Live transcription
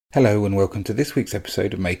Hello and welcome to this week's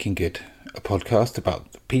episode of Making Good, a podcast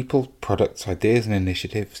about the people, products, ideas and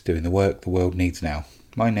initiatives doing the work the world needs now.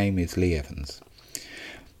 My name is Lee Evans.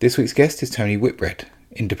 This week's guest is Tony Whitbread,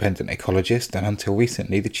 independent ecologist and until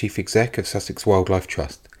recently the chief exec of Sussex Wildlife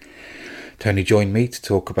Trust. Tony joined me to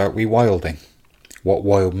talk about rewilding, what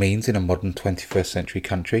wild means in a modern 21st century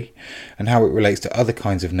country, and how it relates to other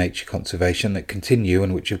kinds of nature conservation that continue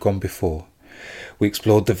and which have gone before. We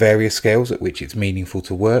explored the various scales at which it's meaningful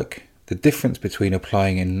to work, the difference between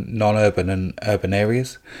applying in non-urban and urban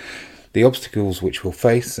areas, the obstacles which we'll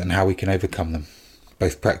face and how we can overcome them,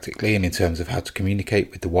 both practically and in terms of how to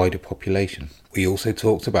communicate with the wider population. We also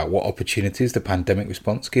talked about what opportunities the pandemic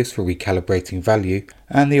response gives for recalibrating value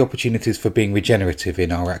and the opportunities for being regenerative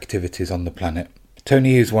in our activities on the planet.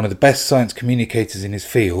 Tony, who's one of the best science communicators in his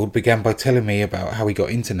field, began by telling me about how he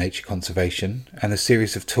got into nature conservation and a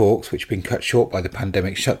series of talks which have been cut short by the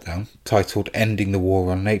pandemic shutdown, titled Ending the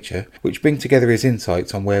War on Nature, which bring together his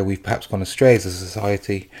insights on where we've perhaps gone astray as a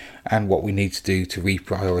society and what we need to do to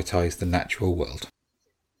reprioritise the natural world.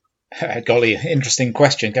 Golly, interesting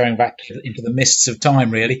question, going back into the mists of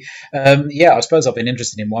time, really. I suppose I've been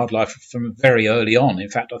interested in wildlife from very early on.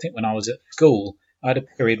 In fact, I think when I was at school, I had a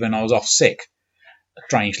period when I was off sick,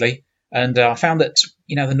 strangely, and I found that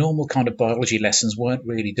the normal kind of biology lessons weren't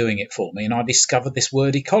really doing it for me, and I discovered this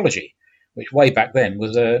word ecology, which way back then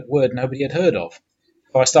was a word nobody had heard of.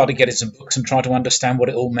 So I started getting some books and tried to understand what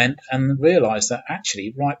it all meant, and realised that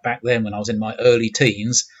actually right back then when I was in my early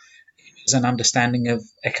teens, it was an understanding of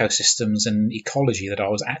ecosystems and ecology that I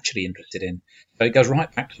was actually interested in. So it goes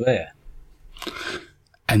right back to there.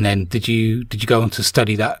 And then did you go on to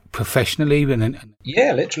study that professionally?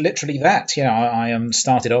 Yeah, literally that. I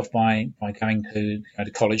started off by going to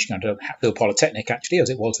college, going to Hatfield Polytechnic actually, as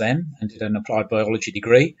it was then, and did an applied biology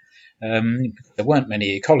degree. There weren't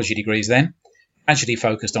many ecology degrees then. Actually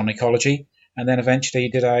focused on ecology, and then eventually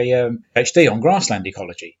did a PhD on grassland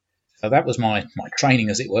ecology. So that was my training,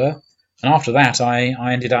 as it were. And after that,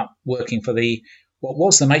 I ended up working for what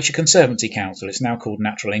was the Nature Conservancy Council. It's now called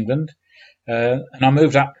Natural England. And I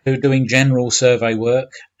moved up to doing general survey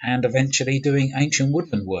work and eventually doing ancient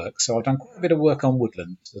woodland work. So I've done quite a bit of work on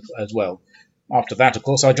woodland as well. After that, of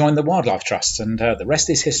course, I joined the Wildlife Trust, and the rest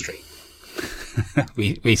is history.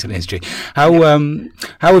 Recent history. How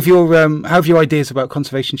have your ideas about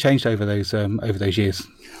conservation changed over those years?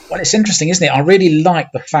 Well, it's interesting, isn't it? I really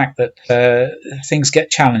like the fact that things get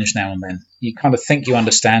challenged now and then. You kind of think you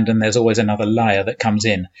understand, and there's always another layer that comes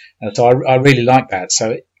in. So I really like that.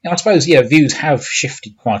 So I suppose, views have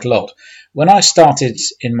shifted quite a lot. When I started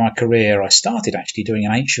in my career, I started actually doing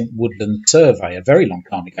an ancient woodland survey a very long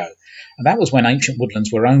time ago. And that was when ancient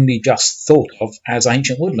woodlands were only just thought of as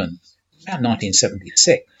ancient woodlands, about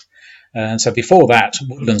 1976. And so before that,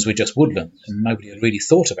 woodlands were just woodlands, and nobody had really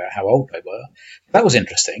thought about how old they were. That was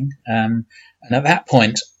interesting. And at that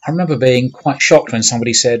point, I remember being quite shocked when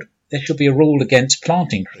somebody said there should be a rule against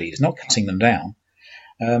planting trees, not cutting them down.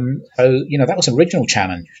 That was an original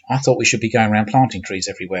challenge. I thought we should be going around planting trees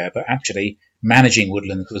everywhere, but actually managing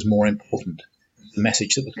woodlands was more important, the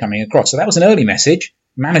message that was coming across. So that was an early message.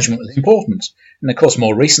 Management was important. And of course,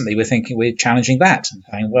 more recently, we're challenging that and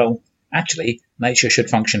saying, well, actually, nature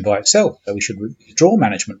should function by itself. So we should withdraw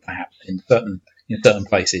management perhaps in certain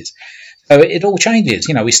places. So it all changes.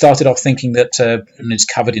 We started off thinking that Britain is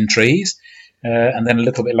covered in trees. And then a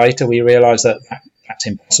little bit later, we realised that that's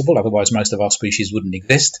impossible. Otherwise, most of our species wouldn't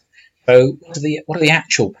exist. So what are the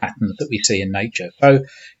actual patterns that we see in nature? So,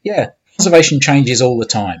 conservation changes all the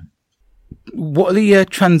time. What are the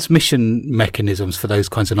transmission mechanisms for those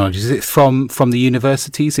kinds of knowledge? Is it from the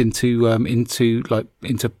universities into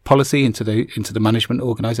policy, into the management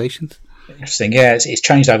organisations? Interesting, yeah. It's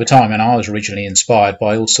changed over time, and I was originally inspired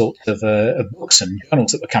by all sorts of books and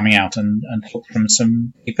journals that were coming out and talk from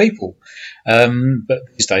some people. But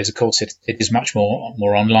these days, of course, it is much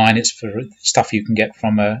more online. It's for stuff you can get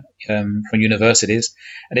from universities,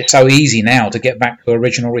 and it's so easy now to get back to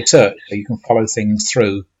original research, so you can follow things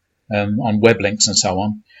through on web links and so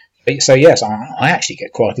on. So yes, I actually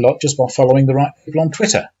get quite a lot just by following the right people on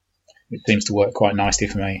Twitter, which seems to work quite nicely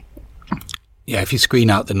for me. Yeah, if you screen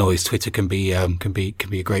out the noise, Twitter can be a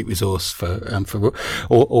great resource for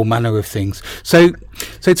all manner of things. So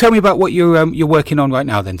tell me about what you're working on right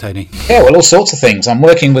now, then, Tony. Yeah, well, all sorts of things. I'm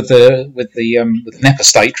working with the Knepp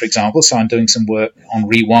Estate, for example. So I'm doing some work on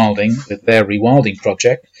rewilding with their rewilding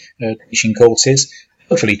project, teaching courses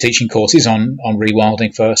on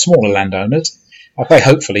rewilding for smaller landowners. I say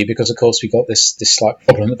hopefully because, of course, we've got this slight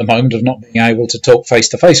problem at the moment of not being able to talk face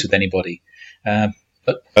to face with anybody.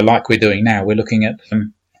 But like we're doing now, we're looking at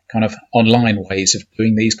kind of online ways of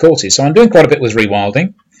doing these courses. So I'm doing quite a bit with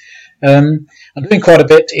rewilding. I'm doing quite a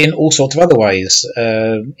bit in all sorts of other ways.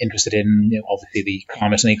 Interested in, obviously, the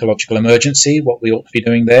climate and ecological emergency, what we ought to be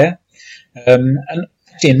doing there. And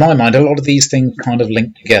in my mind, a lot of these things kind of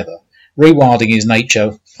link together. Rewilding is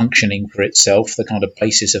nature functioning for itself, the kind of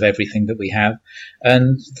basis of everything that we have.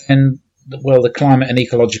 And then, well, the climate and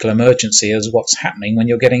ecological emergency is what's happening when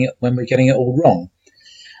we're getting it all wrong.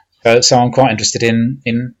 So I'm quite interested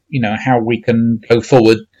in how we can go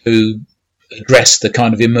forward to address the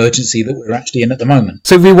kind of emergency that we're actually in at the moment.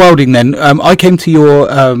 So rewilding, then, I came to your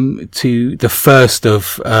to the first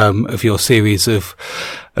of your series of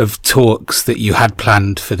talks that you had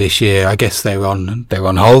planned for this year. I guess they're on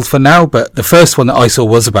hold for now, but the first one that I saw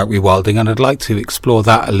was about rewilding, and I'd like to explore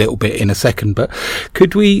that a little bit in a second. But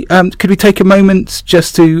could we take a moment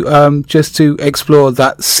just to explore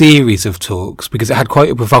that series of talks, because it had quite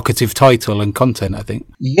a provocative title and content, I think.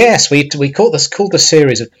 Yes, we called the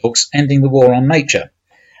series of talks "Ending the War on Nature."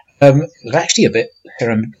 It was actually a bit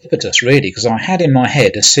serendipitous, really, because I had in my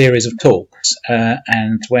head a series of talks,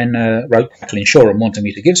 and when wrote Jacqueline Shoreham wanting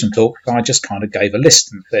me to give some talks, I just kind of gave a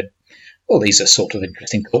list and said, well, these are sort of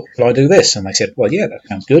interesting talks, shall I do this? And they said, well, yeah, that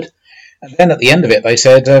sounds good. And then at the end of it, they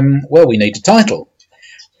said, well, we need a title.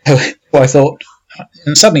 So I thought,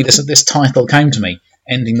 and suddenly this title came to me,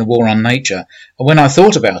 Ending the War on Nature. And when I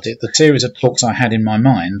thought about it, the series of talks I had in my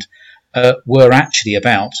mind were actually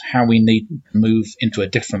about how we need to move into a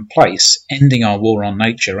different place, ending our war on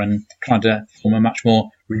nature and trying to form a much more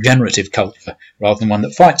regenerative culture rather than one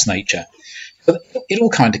that fights nature. But it all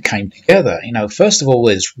kind of came together. First of all,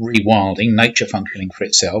 there's rewilding, nature functioning for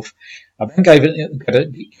itself. I then gave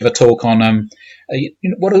a talk on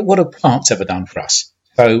what have plants ever done for us?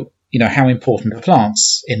 So, how important are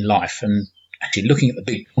plants in life? And actually looking at the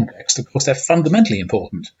big context, of course, they're fundamentally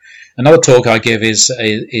important. Another talk I give is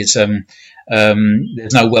There's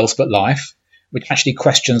No Wealth But Life, which actually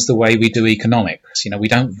questions the way we do economics. We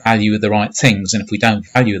don't value the right things, and if we don't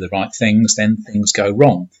value the right things, then things go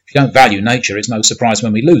wrong. If you don't value nature, it's no surprise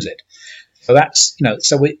when we lose it. So that's,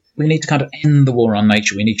 so we need to kind of end the war on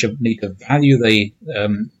nature. We need to value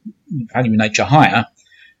value nature higher,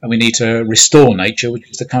 and we need to restore nature, which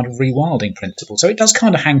is the kind of rewilding principle. So it does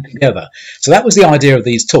kind of hang together. So that was the idea of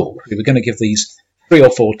these talks. We were going to give these 3 or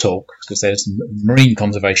 4 talks, because there's marine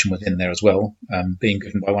conservation within there as well, being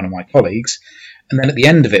given by one of my colleagues. And then at the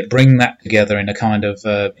end of it, bring that together in a kind of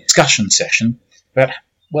discussion session about,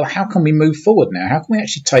 well, how can we move forward now? How can we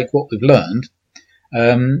actually take what we've learned?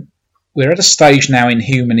 We're at a stage now in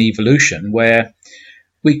human evolution where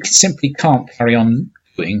we simply can't carry on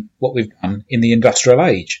doing what we've done in the industrial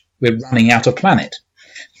age. We're running out of planet.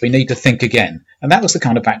 We need to think again. And that was the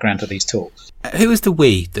kind of background to these talks. Who was the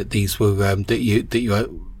we that these were that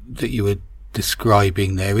you were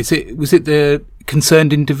describing there? Was it the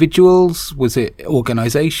concerned individuals? Was it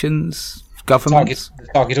organisations, governments? The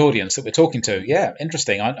target audience that we're talking to. Yeah,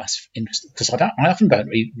 interesting. That's interesting, because I often don't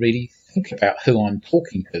really think about who I'm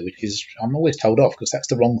talking to, which is, I'm always told off because that's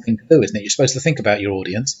the wrong thing to do, isn't it? You're supposed to think about your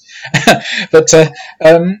audience. But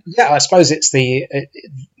I suppose it's the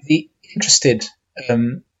interested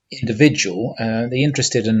individual, the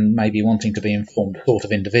interested and maybe wanting to be informed sort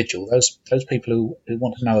of individual, those people who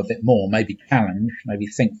want to know a bit more, maybe challenge, maybe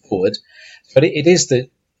think forward. But it is the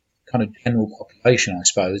kind of general population, I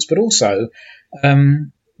suppose, but also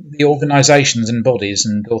the organisations and bodies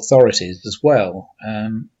and authorities as well.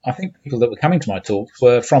 I think people that were coming to my talks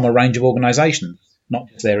were from a range of organisations, not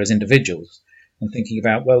just there as individuals, and thinking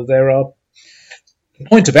about, well, the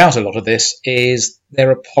point about a lot of this is there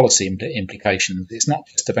are policy implications. It's not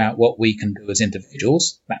just about what we can do as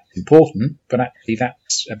individuals. That's important, but actually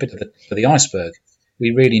that's a bit of the iceberg. We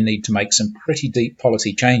really need to make some pretty deep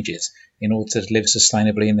policy changes in order to live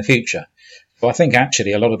sustainably in the future. So I think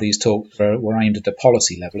actually a lot of these talks were aimed at a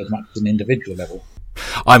policy level as much as an individual level.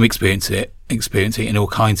 I'm experiencing it in all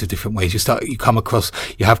kinds of different ways.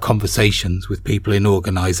 You have conversations with people in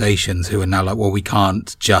organisations who are now like, well,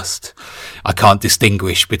 I can't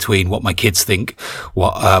distinguish between what my kids think,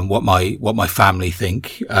 what my family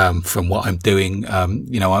think, from what I'm doing,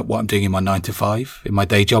 what I'm doing in my 9 to 5, in my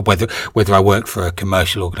day job, whether I work for a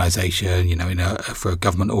commercial organisation, for a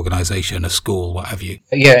government organisation, a school, what have you.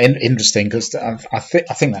 Yeah, interesting, because I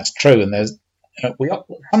think that's true, and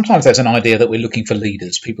sometimes there's an idea that we're looking for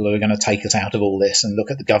leaders, people who are going to take us out of all this and look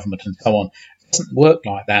at the government and so on. It doesn't work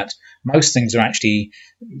like that. Most things are actually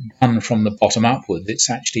done from the bottom upwards. It's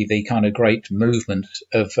actually the kind of great movement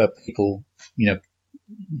of people,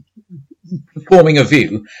 forming a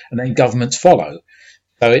view, and then governments follow.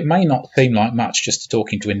 So it may not seem like much just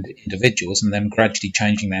talking to individuals and them gradually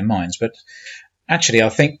changing their minds, but actually, I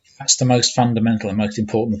think that's the most fundamental and most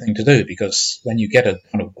important thing to do, because when you get a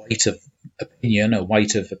kind of weight of opinion, a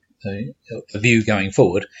weight of a view going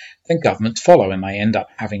forward, then governments follow and they end up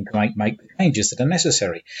having to make the changes that are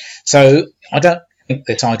necessary. So I don't think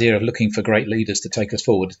this idea of looking for great leaders to take us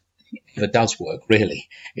forward ever does work, really.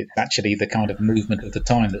 It's actually the kind of movement of the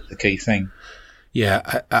time that's the key thing.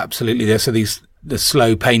 Yeah, absolutely. So the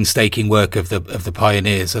slow, painstaking work of the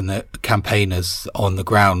pioneers and the campaigners on the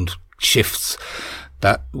ground shifts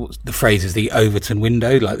that, the phrase is the Overton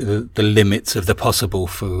window, like the limits of the possible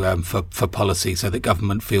for policy, so that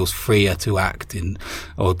government feels freer to act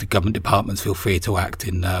or the government departments feel freer to act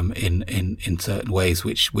in certain ways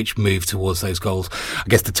which move towards those goals. I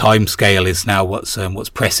guess the time scale is now what's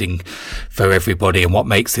pressing for everybody, and what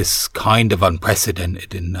makes this kind of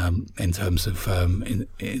unprecedented in terms of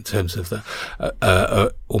the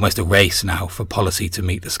almost a race now for policy to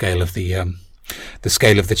meet the scale of the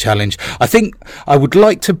challenge. I think I would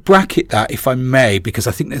like to bracket that, if I may, because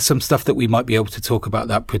I think there's some stuff that we might be able to talk about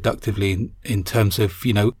that productively in terms of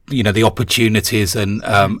the opportunities and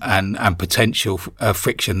potential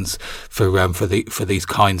frictions for these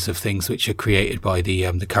kinds of things which are created by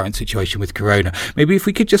the current situation with Corona. Maybe if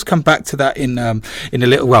we could just come back to that in a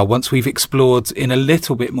little while, once we've explored in a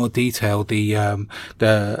little bit more detail the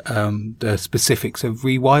specifics of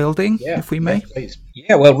rewilding, if we may. Please.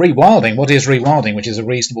 Yeah, well, rewilding. What is rewilding? Which is a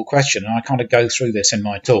reasonable question, and I kind of go through this in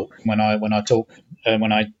my talk when I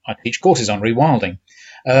teach courses on rewilding.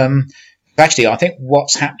 Actually, I think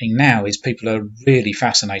what's happening now is people are really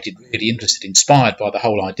fascinated, really interested, inspired by the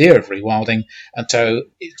whole idea of rewilding, and so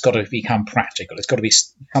it's got to become practical. It's got to be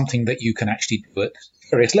something that you can actually do at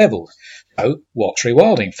various levels. So, what's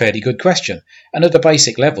rewilding? Fairly good question. And at a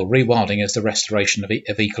basic level, rewilding is the restoration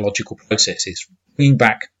of ecological processes, bringing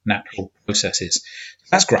back natural processes.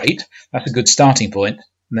 That's great. That's a good starting point.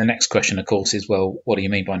 And the next question, of course, is, well, what do you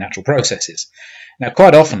mean by natural processes? Now,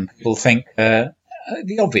 quite often people think the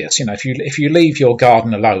obvious. If you leave your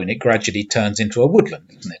garden alone, it gradually turns into a woodland,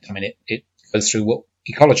 doesn't it? I mean, it goes through what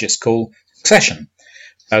ecologists call succession.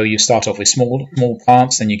 So you start off with small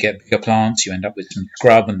plants, then you get bigger plants, you end up with some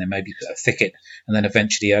scrub, and then maybe a thicket, and then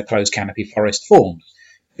eventually a closed canopy forest forms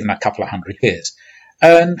in a couple of 100 years.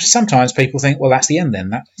 And sometimes people think, well, that's the end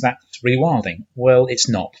then, that's rewilding. Well, it's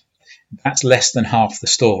not. That's less than half the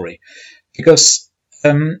story, because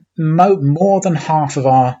more than half of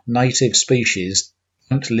our native species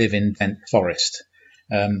don't live in dense forest.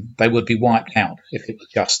 They would be wiped out if it was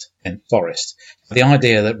just dense forest. The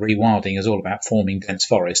idea that rewilding is all about forming dense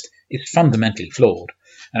forest is fundamentally flawed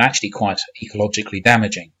and actually quite ecologically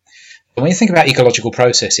damaging. But when you think about ecological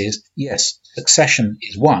processes, yes, succession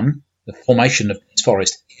is one. The formation of dense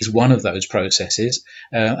forest is one of those processes,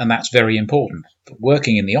 and that's very important. But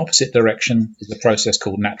working in the opposite direction is a process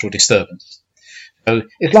called natural disturbance. So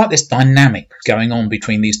it's like this dynamic going on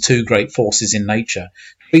between these two great forces in nature,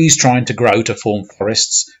 trees trying to grow to form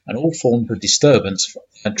forests, and all forms of disturbance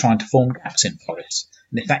trying to form gaps in forests.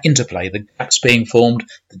 And if that interplay, the gaps being formed,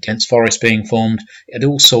 the dense forest being formed, at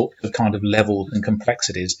all sorts of kind of levels and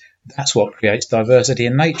complexities, that's what creates diversity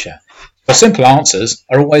in nature. The simple answers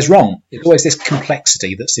are always wrong. It's always this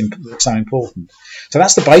complexity that's so important. So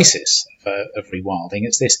that's the basis of rewilding.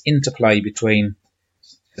 It's this interplay between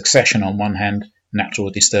succession on one hand,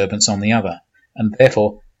 natural disturbance on the other. And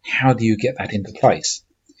therefore, how do you get that into place?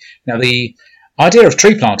 Now, the idea of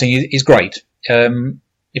tree planting is great.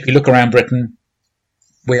 If you look around Britain,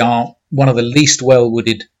 we are one of the least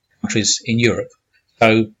well-wooded countries in Europe.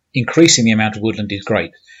 So increasing the amount of woodland is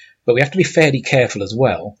great. But we have to be fairly careful as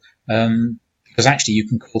well, because actually you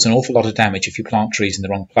can cause an awful lot of damage if you plant trees in the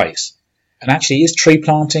wrong place. And actually, is tree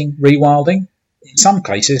planting rewilding? In some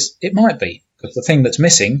cases, it might be, because the thing that's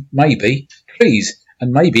missing may be trees,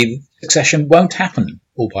 and maybe succession won't happen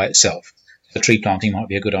all by itself. So tree planting might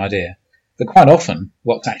be a good idea. But quite often,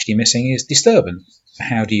 what's actually missing is disturbance. So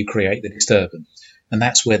how do you create the disturbance? And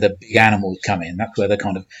that's where the big animals come in. That's where the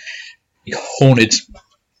kind of horned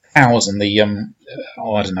cows and the,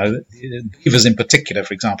 the beavers in particular,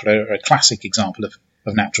 for example, are a classic example of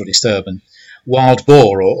natural disturbance. Wild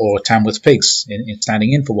boar or Tamworth pigs in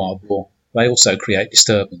standing in for wild boar, they also create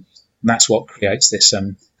disturbance. And that's what creates this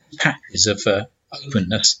patches of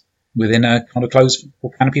openness within a kind of closed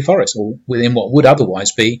canopy forest, or within what would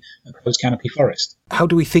otherwise be a closed canopy forest. How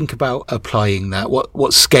do we think about applying that?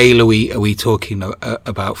 What scale are we talking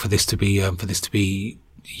about for this to be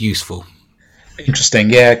useful? Interesting,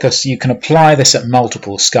 yeah, because you can apply this at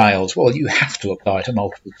multiple scales. Well, you have to apply it at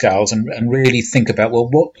multiple scales and really think about, well,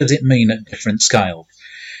 what does it mean at different scales?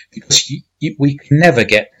 Because we can never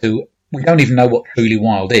get to, we don't even know what truly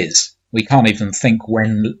wild is. We can't even think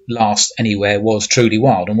when last anywhere was truly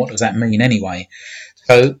wild, and what does that mean anyway?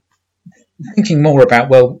 So thinking more about,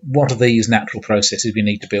 well, what are these natural processes we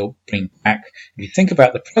need to bring back? If you think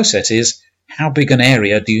about the processes, how big an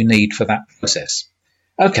area do you need for that process?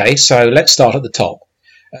 Okay, so let's start at the top.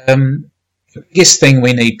 The biggest thing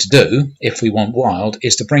we need to do, if we want wild,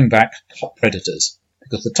 is to bring back top predators.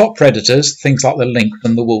 Because the top predators, things like the lynx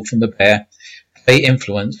and the wolf and the bear, they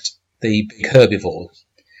influence the big herbivores.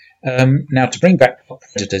 Now, to bring back top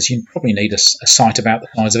predators, you probably need a site about the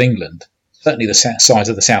size of England. Certainly the size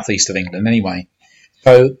of the southeast of England anyway.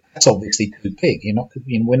 So that's obviously too big. We're not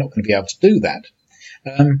going to be able to do that.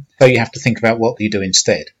 So you have to think about what do you do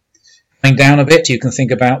instead. Going down a bit, you can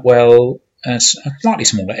think about, well, a slightly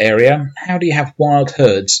smaller area. How do you have wild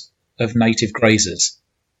herds of native grazers?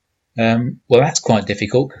 Well, that's quite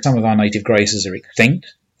difficult. Some of our native grazers are extinct.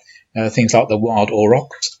 Things like the wild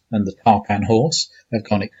aurochs and the tarpan horse have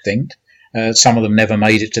gone extinct. Some of them never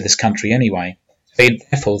made it to this country anyway. So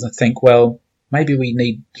therefore, they think, well, maybe we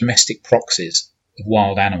need domestic proxies of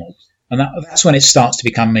wild animals. And that's when it starts to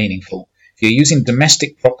become meaningful. If you're using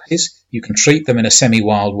domestic proxies, you can treat them in a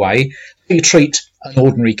semi-wild way. You treat an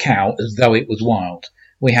ordinary cow as though it was wild.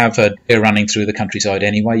 We have deer running through the countryside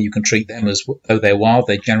anyway. You can treat them as though they're wild.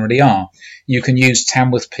 They generally are. You can use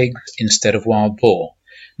Tamworth pigs instead of wild boar.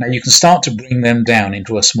 Now you can start to bring them down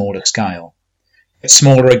into a smaller scale. It's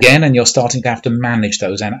smaller again, and you're starting to have to manage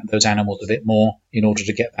those animals a bit more in order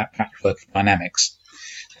to get that patchwork dynamics.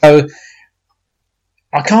 So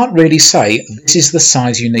I can't really say this is the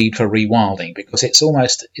size you need for rewilding, because it's an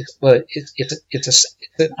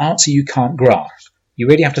answer you can't grasp. You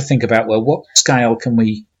really have to think about, well, what scale can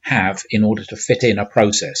we have in order to fit in a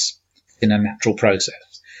process, in a natural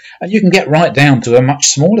process? And you can get right down to a much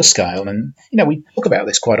smaller scale. And, we talk about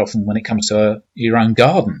this quite often when it comes to your own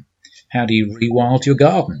garden. How do you rewild your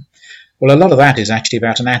garden? Well, a lot of that is actually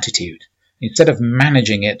about an attitude. Instead of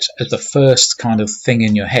managing it as the first kind of thing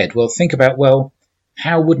in your head, well, think about, well,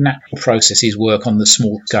 how would natural processes work on the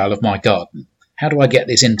small scale of my garden? How do I get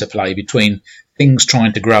this interplay between things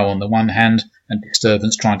trying to grow on the one hand and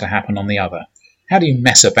disturbance trying to happen on the other? How do you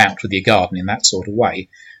mess about with your garden in that sort of way?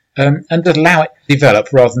 And allow it to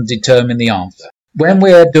develop rather than determine the answer. When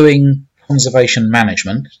we're doing conservation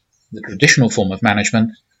management, the traditional form of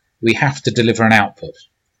management, we have to deliver an output.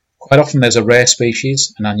 Quite often there's a rare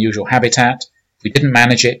species, an unusual habitat. If we didn't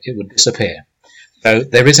manage it, it would disappear. So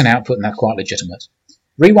there is an output, and that's quite legitimate.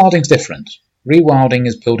 Rewilding is different. Rewilding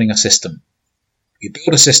is building a system. You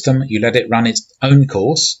build a system, you let it run its own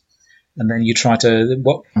course, and then you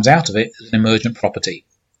what comes out of it is an emergent property.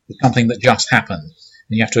 It's something that just happens,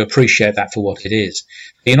 and you have to appreciate that for what it is.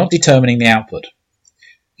 So you're not determining the output.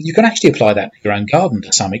 You can actually apply that to your own garden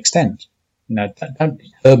to some extent. Don't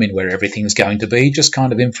determine where everything's going to be, just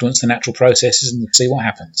kind of influence the natural processes and see what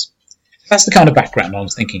happens. That's the kind of background I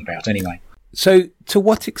was thinking about anyway. So to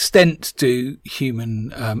what extent do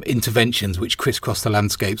human interventions which crisscross the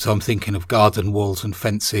landscape, so I'm thinking of garden walls and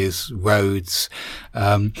fences, roads,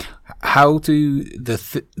 how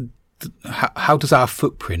does our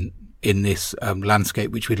footprint in this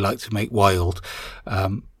landscape which we'd like to make wild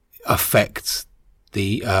affect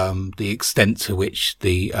the extent to which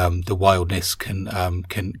the wildness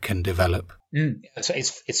can develop? So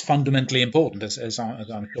it's fundamentally important, as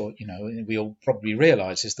I'm sure we all probably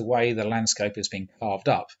realise, is the way the landscape has been carved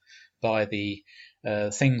up by the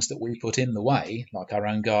things that we put in the way, like our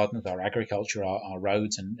own gardens, our agriculture, our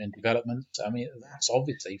roads and developments. I mean, that's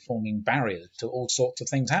obviously forming barriers to all sorts of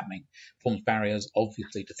things happening. It forms barriers,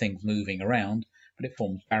 obviously, to things moving around, but it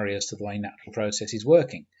forms barriers to the way natural processes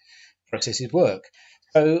work.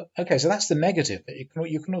 So that's the negative, but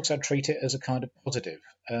you can also treat it as a kind of positive.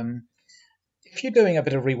 If you're doing a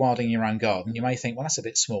bit of rewilding in your own garden, you may think, well, that's a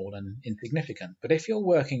bit small and insignificant. But if you're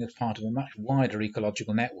working as part of a much wider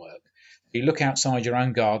ecological network, you look outside your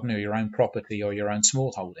own garden or your own property or your own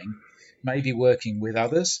small holding, maybe working with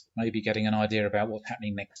others, maybe getting an idea about what's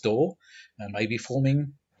happening next door, maybe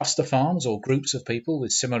forming cluster farms or groups of people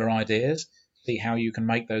with similar ideas, see how you can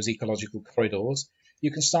make those ecological corridors.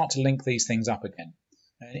 You can start to link these things up again.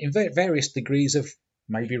 In various degrees of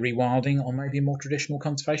maybe rewilding or maybe more traditional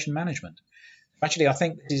conservation management. Actually, I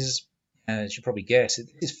think this is, as you probably guess, it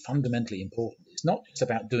is fundamentally important. It's not just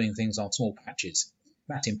about doing things on small patches.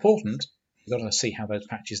 That's important. You've got to see how those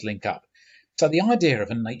patches link up. So the idea of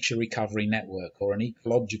a nature recovery network or an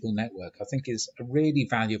ecological network, I think, is a really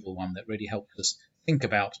valuable one that really helps us think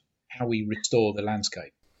about how we restore the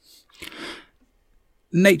landscape.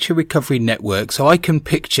 Nature recovery network. So I can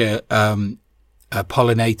picture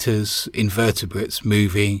pollinators, invertebrates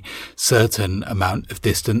moving certain amount of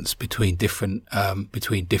distance between different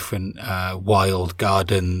wild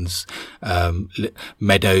gardens,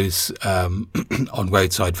 meadows, on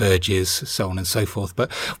roadside verges, so on and so forth.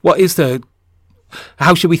 But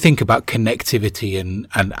how should we think about connectivity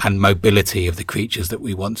and mobility of the creatures that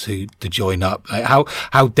we want to join up? Like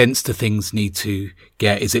how dense do things need to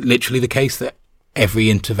get? Is it literally the case that every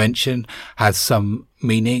intervention has some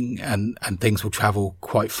meaning and things will travel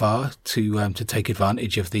quite far to take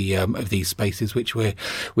advantage of these spaces which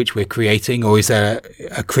we're creating, or is there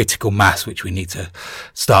a critical mass which we need to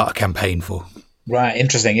start a campaign for? Right,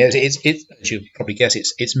 interesting. It's as you probably guess,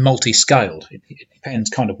 it's multi-scaled. It depends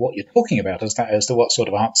kind of what you're talking about as to what sort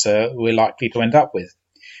of answer we're likely to end up with.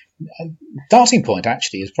 Starting point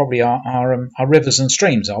actually is probably our rivers and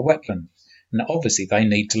streams, our wetlands, and obviously they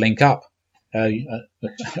need to link up. A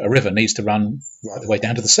river needs to run right the way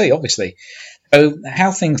down to the sea, obviously. So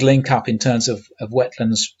how things link up in terms of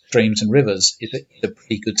wetlands, streams and rivers is a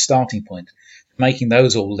pretty good starting point. Making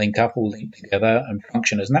those all link together and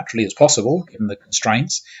function as naturally as possible, given the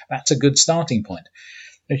constraints, that's a good starting point.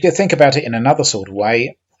 If you think about it in another sort of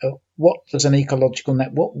way, what does an ecological net,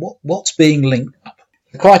 what's being linked up?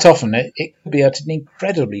 Quite often it could be at an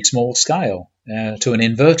incredibly small scale. To an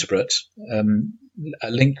invertebrate, a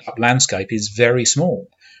linked-up landscape is very small.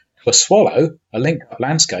 To a swallow, a linked-up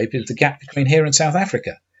landscape is the gap between here and South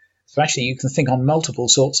Africa. So actually, you can think on multiple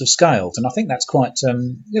sorts of scales, and I think that's quite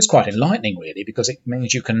enlightening, really, because it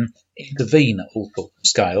means you can intervene at all sorts of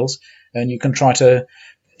scales, and you can try to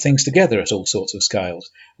put things together at all sorts of scales.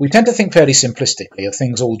 We tend to think fairly simplistically of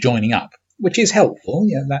things all joining up, which is helpful.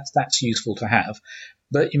 Yeah, that's useful to have,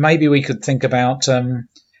 but maybe we could think about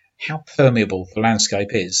how permeable the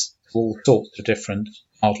landscape is to all sorts of different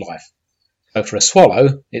wildlife. So for a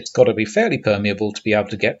swallow, it's got to be fairly permeable to be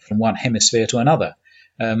able to get from one hemisphere to another.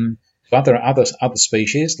 Other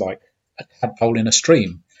species, like a tadpole in a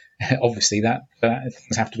stream, obviously that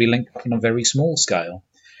things have to be linked up on a very small scale.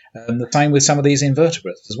 The same with some of these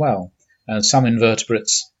invertebrates as well. Some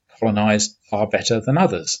invertebrates colonise far better than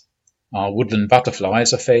others. Our woodland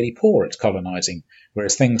butterflies are fairly poor at colonising,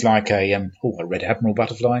 whereas things like a red admiral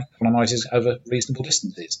butterfly colonises over reasonable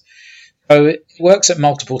distances. So it works at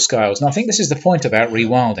multiple scales, and I think this is the point about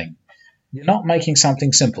rewilding. You're not making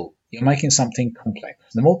something simple, you're making something complex.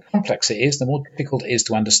 The more complex it is, the more difficult it is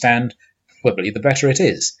to understand, probably the better it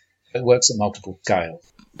is. It works at multiple scales.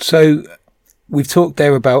 So we've talked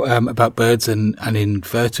there about birds and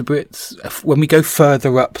invertebrates. When we go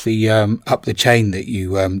further up the chain that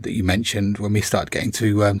you mentioned, when we start getting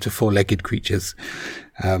to four-legged creatures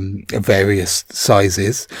of various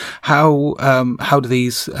sizes, how do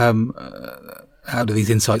these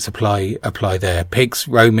insights apply there? Pigs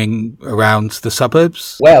roaming around the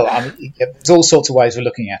suburbs? Well, there's all sorts of ways of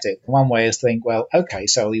looking at it. One way is to think, well, okay,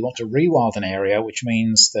 so we want to rewild an area, which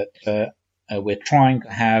means that we're trying to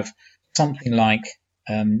have something like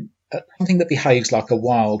something that behaves like a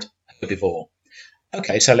wild herbivore.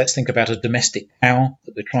 Okay, so let's think about a domestic cow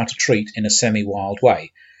that we're trying to treat in a semi-wild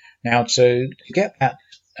way. Now, to get that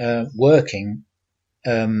working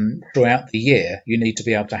throughout the year, you need to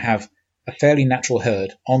be able to have a fairly natural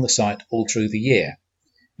herd on the site all through the year.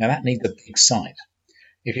 Now, that needs a big site.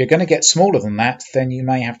 If you're going to get smaller than that, then you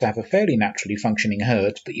may have to have a fairly naturally functioning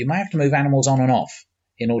herd, but you may have to move animals on and off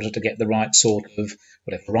in order to get the right sort of,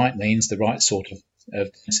 whatever right means, the right sort of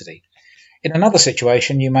density. In another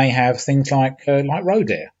situation, you may have things like roe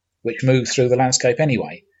deer, which move through the landscape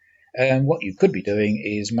anyway. And what you could be doing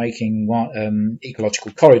is making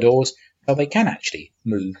ecological corridors so they can actually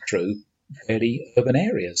move through fairly urban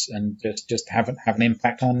areas and just have an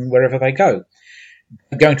impact on wherever they go.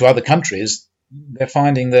 Going to other countries, they're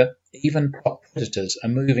finding that even crop predators are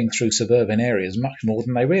moving through suburban areas much more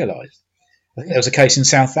than they realise. I think there was a case in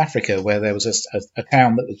South Africa where there was a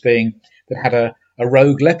town that had a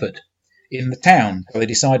rogue leopard in the town, so they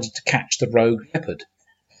decided to catch the rogue leopard.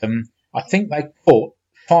 I think they caught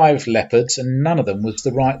 5 leopards and none of them was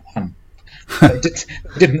the right one. They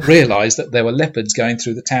didn't realise that there were leopards going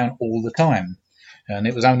through the town all the time, and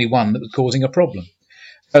it was only one that was causing a problem.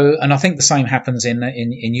 So, and I think the same happens in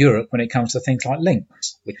Europe when it comes to things like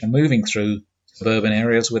lynx, which are moving through suburban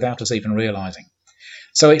areas without us even realising.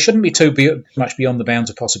 So it shouldn't be too much beyond the bounds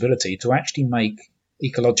of possibility to actually make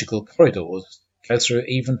ecological corridors go through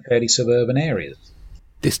even fairly suburban areas.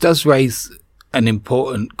 This does raise an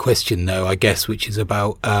important question, though, I guess, which is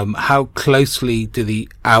about how closely do the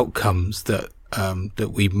outcomes that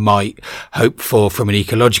we might hope for from an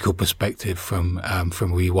ecological perspective from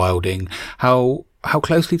rewilding, how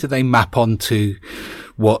closely do they map onto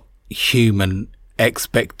what human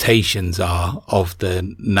expectations are of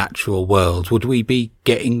the natural world, would we be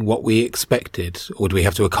getting what we expected, or do we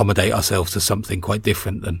have to accommodate ourselves to something quite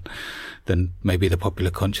different than maybe the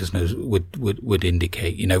popular consciousness would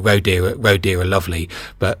indicate? You know, roe deer are lovely,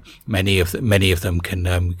 but many of them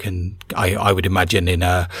can I would imagine in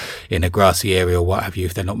a grassy area or what have you,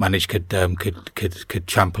 if they're not managed, could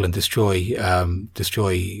trample and destroy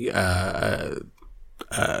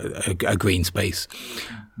a green space.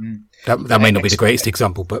 That may not be the greatest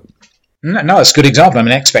example, but no, it's a good example. I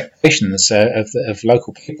mean, expectations of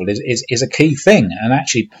local people is a key thing, and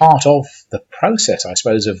actually part of the process, I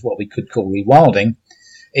suppose, of what we could call rewilding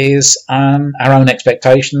is our own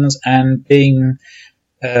expectations and changing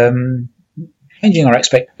our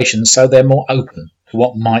expectations so they're more open to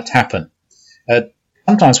what might happen.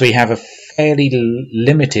 Sometimes we have a fairly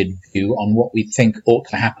limited view on what we think ought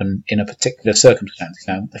to happen in a particular circumstance.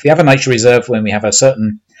 You know, if we have a nature reserve when we have a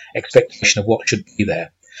certain expectation of what should be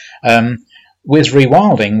there, with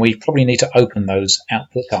rewilding, we probably need to open those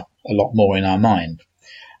outputs up a lot more in our mind.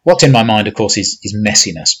 What's in my mind, of course, is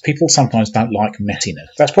messiness. People sometimes don't like messiness.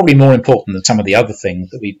 That's probably more important than some of the other things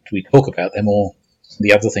that we talk about.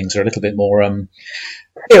 The other things are a little bit more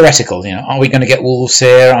theoretical. You know, are we going to get wolves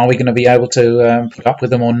here? Are we going to be able to put up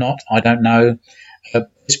with them or not? I don't know.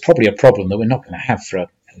 It's probably a problem that we're not going to have for a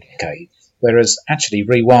decade. Whereas actually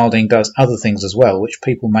rewilding does other things as well, which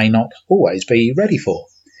people may not always be ready for.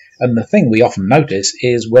 And the thing we often notice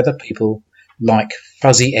is whether people like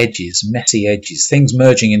fuzzy edges, messy edges, things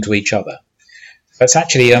merging into each other. So it's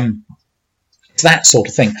actually it's that sort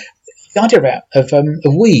of thing. The idea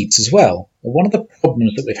of weeds as well. One of the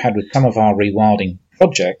problems that we've had with some of our rewilding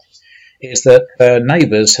projects is that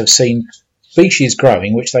neighbours have seen species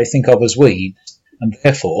growing which they think of as weeds, and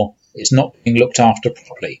therefore it's not being looked after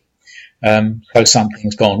properly. So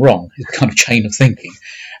something's gone wrong. It's a kind of chain of thinking.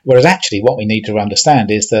 Whereas actually what we need to understand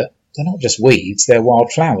is that they're not just weeds, they're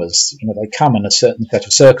wildflowers. You know, they come in a certain set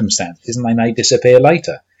of circumstances and they may disappear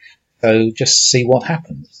later. So just see what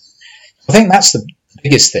happens. I think that's the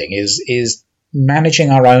biggest thing is managing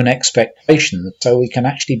our own expectations so we can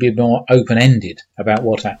actually be more open-ended about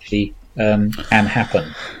what actually can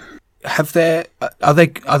happen. Are there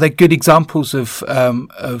good examples of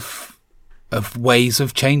ways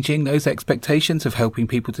of changing those expectations, of helping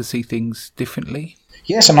people to see things differently?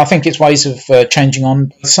 Yes, and I think it's ways of changing on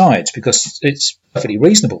both sides, because it's perfectly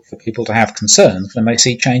reasonable for people to have concerns when they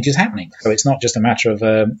see changes happening. So it's not just a matter of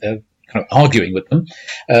kind of arguing with them.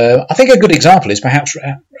 I think a good example is perhaps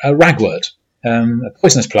ragwort, a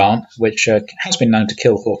poisonous plant which has been known to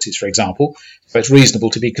kill horses, for example, so it's reasonable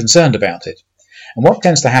to be concerned about it. And what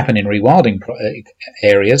tends to happen in rewilding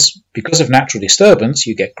areas, because of natural disturbance,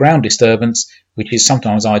 you get ground disturbance, which is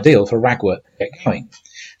sometimes ideal for ragwort to get going.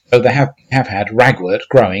 So they have had ragwort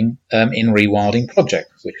growing in rewilding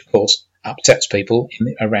projects, which of course upsets people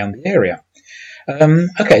around the area.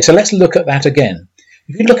 Okay, so let's look at that again.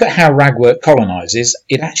 If you look at how ragwort colonises,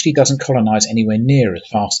 it actually doesn't colonise anywhere near as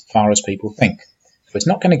far as people think. So it's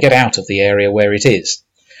not going to get out of the area where it is.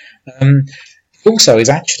 It also is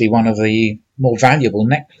actually one of the more valuable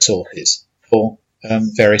nectar sources for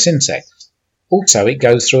various insects. Also, it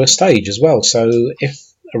goes through a stage as well. So if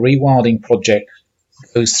a rewilding project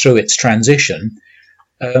goes through its transition,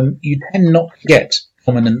 you tend not to get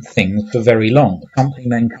dominant things for very long. Something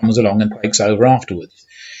then comes along and takes over afterwards.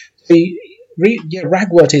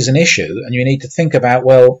 Ragwort is an issue, and you need to think about,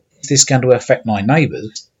 well, is this going to affect my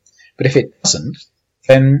neighbours? But if it doesn't,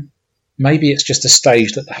 then maybe it's just a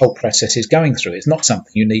stage that the whole process is going through. It's not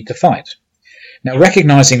something you need to fight. Now,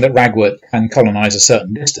 recognising that ragwort can colonise a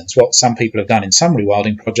certain distance, what some people have done in some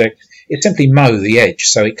rewilding projects is simply mow the edge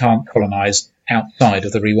so it can't colonise outside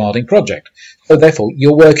of the rewilding project. So therefore,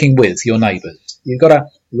 you're working with your neighbours. You've got to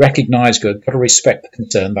recognise, you've got to respect the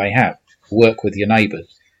concern they have, work with your neighbours.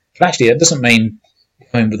 But actually, it doesn't mean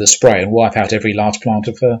go in with a spray and wipe out every large plant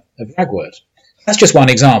of ragwort. That's just one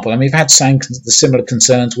example. I mean, we've had the similar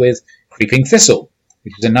concerns with creeping thistle,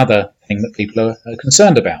 which is another thing that people are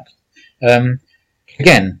concerned about.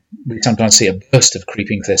 Again, we sometimes see a burst of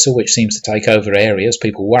creeping thistle, which seems to take over areas.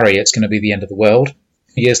 People worry it's going to be the end of the world.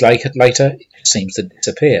 Years later, it seems to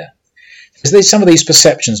disappear. So there's some of these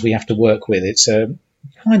perceptions we have to work with. It's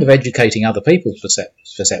kind of educating other people's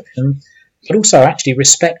perception, but also actually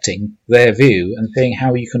respecting their view and seeing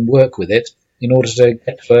how you can work with it in order to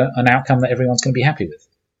get to an outcome that everyone's going to be happy with.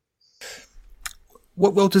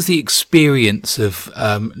 What role does the experience of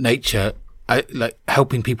nature like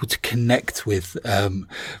helping people to connect with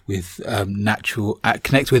natural,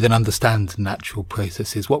 connect with and understand natural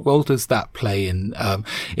processes. What role does that play in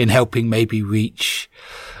helping maybe reach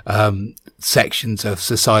sections of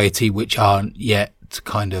society which aren't yet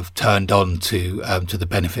kind of turned on to the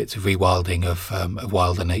benefits of rewilding of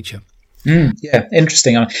wilder nature? Yeah,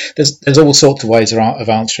 interesting. I mean, there's all sorts of ways of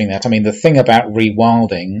answering that. I mean, the thing about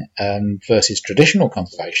rewilding versus traditional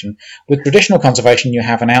conservation, with traditional conservation, you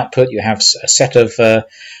have an output, you have a set of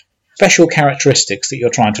special characteristics that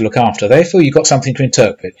you're trying to look after. Therefore, you've got something to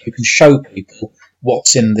interpret. You can show people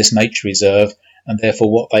what's in this nature reserve and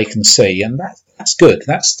therefore what they can see, and that's good.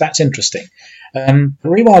 That's interesting.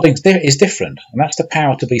 Rewilding is different, and that's the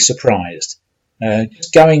power to be surprised.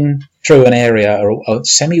 Just going through an area or a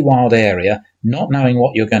semi-wild area, not knowing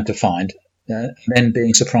what you're going to find, and then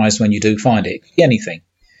being surprised when you do find it. It could be anything.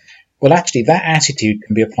 Well, actually, that attitude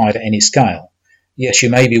can be applied at any scale. Yes, you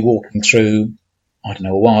may be walking through, I don't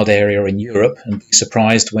know, a wild area in Europe and be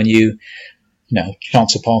surprised when you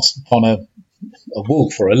chance upon a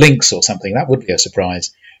wolf or a lynx or something. That would be a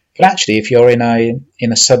surprise. But actually, if you're in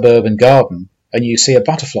a suburban garden and you see a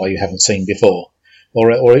butterfly you haven't seen before,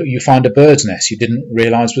 or you find a bird's nest you didn't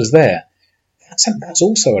realise was there, that's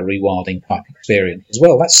also a rewilding type experience as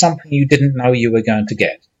well. That's something you didn't know you were going to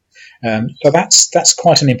get. So that's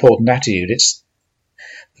quite an important attitude.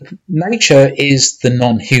 Nature is the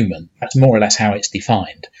non-human. That's more or less how it's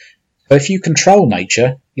defined. So if you control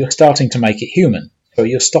nature, you're starting to make it human. So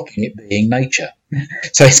you're stopping it being nature.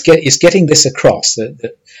 So it's getting this across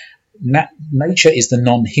that nature is the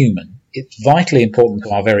non-human. It's vitally important to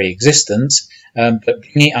our very existence, but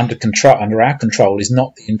bringing it under our control is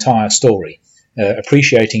not the entire story.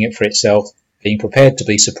 Appreciating it for itself, being prepared to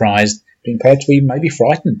be surprised, being prepared to be maybe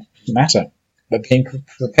frightened, doesn't matter, but being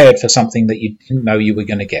prepared for something that you didn't know you were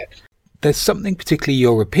going to get. There's something particularly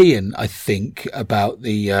European, I think, about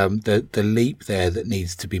the leap there that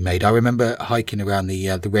needs to be made. I remember hiking around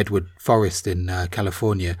the redwood forest in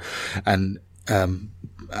California, and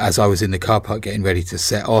as I was in the car park getting ready to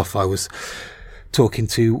set off, I was talking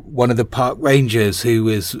to one of the park rangers who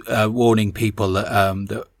was warning people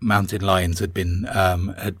that mountain lions had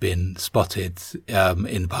been spotted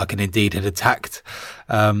in the park, and indeed had attacked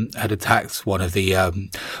one of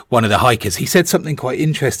the hikers. He said something quite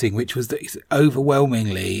interesting, which was that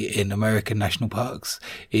overwhelmingly in American national parks,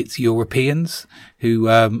 it's Europeans who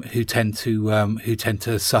tend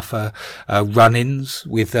to suffer run-ins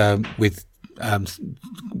with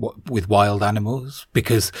wild animals,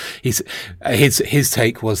 because his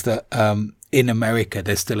take was that in America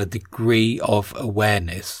there's still a degree of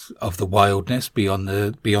awareness of the wildness beyond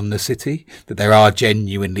the city, that there are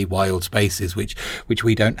genuinely wild spaces which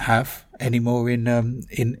we don't have anymore in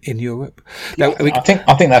Europe. Now, I think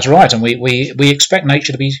that's right, and we expect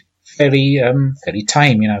nature to be fairly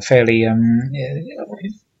tame, fairly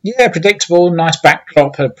predictable, nice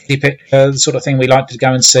backdrop, a pretty picture, the sort of thing we like to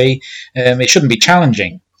go and see. It shouldn't be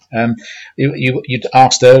challenging. You'd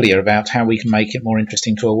asked earlier about how we can make it more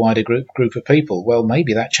interesting to a wider group of people. Well,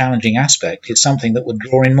 maybe that challenging aspect is something that would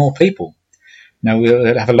draw in more people. Now,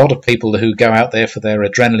 we'll have a lot of people who go out there for their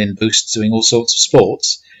adrenaline boosts, doing all sorts of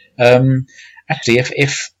sports. Actually,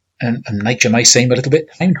 and nature may seem a little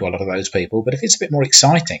bit tame to a lot of those people, but if it's a bit more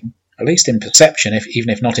exciting, at least in perception, even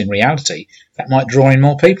if not in reality, that might draw in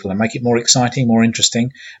more people and make it more exciting, more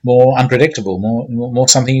interesting, more unpredictable, more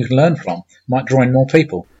something you can learn from. Might draw in more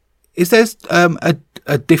people. Is there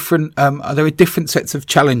a different? Are there different sets of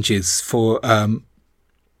challenges for?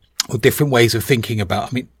 Or different ways of thinking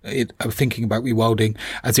about, thinking about rewilding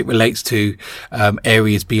as it relates to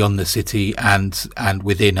areas beyond the city and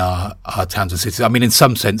within our towns and cities. I mean, in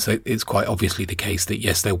some sense, it's quite obviously the case that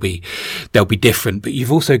yes, they'll be different, but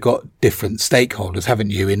you've also got different stakeholders,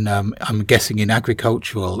 haven't you? In I'm guessing in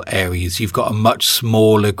agricultural areas, you've got a much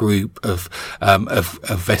smaller group of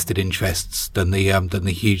vested interests than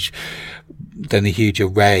the huge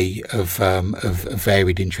array of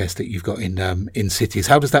varied interest that you've got in cities.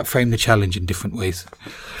 How does that frame the challenge in different ways?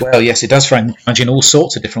 Well, yes, it does frame the challenge in all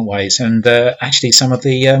sorts of different ways, and actually some of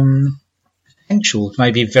the potentials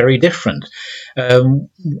may be very different.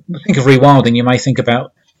 Think of rewilding, you may think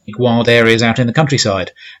about wild areas out in the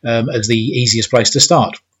countryside as the easiest place to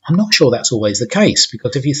start. I'm not sure that's always the case,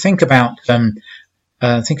 because if you think about some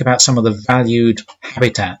of the valued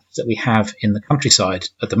habitats that we have in the countryside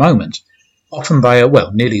at the moment, often they are,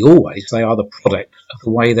 well, nearly always, they are the product of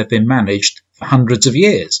the way they've been managed for hundreds of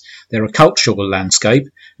years. They're a cultural landscape,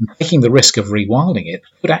 and taking the risk of rewilding it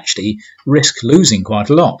could actually risk losing quite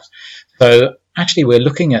a lot. So actually we're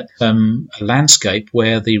looking at a landscape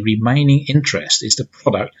where the remaining interest is the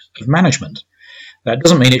product of management. That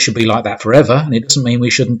doesn't mean it should be like that forever, and it doesn't mean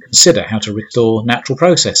we shouldn't consider how to restore natural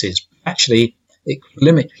processes. Actually, it could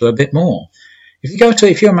limit you a bit more.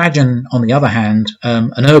 If you imagine, on the other hand,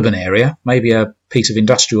 an urban area, maybe a piece of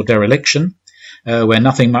industrial dereliction, where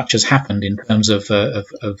nothing much has happened in terms of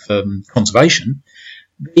conservation,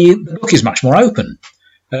 the book is much more open.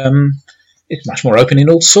 It's much more open in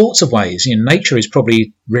all sorts of ways. Nature is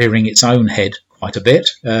probably rearing its own head quite a bit,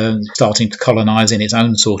 starting to colonise in its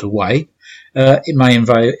own sort of way. It may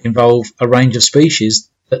involve a range of species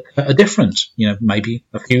that are different, maybe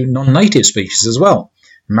a few non-native species as well.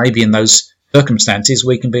 Maybe in those circumstances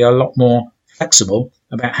we can be a lot more flexible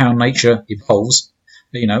about how nature evolves,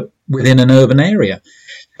 within an urban area.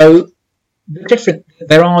 So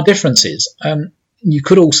there are differences. You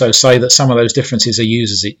could also say that some of those differences are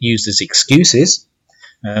used as excuses.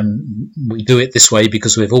 We do it this way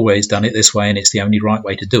because we've always done it this way and it's the only right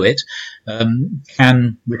way to do it,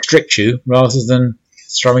 can restrict you rather than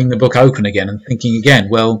throwing the book open again and thinking again,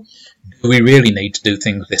 well, do we really need to do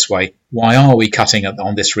things this way? Why are we cutting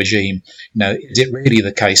on this regime? Is it really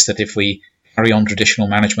the case that if we carry on traditional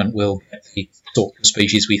management, we'll get the sort of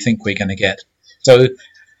species we think we're going to get? So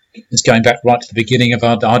it's going back right to the beginning of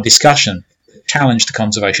our discussion. Challenge to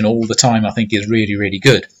conservation all the time, I think, is really, really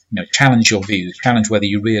good. Challenge your views, challenge whether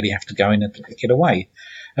you really have to go in a particular way.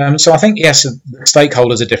 So I think, yes, the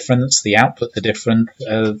stakeholders are different, the outputs are different,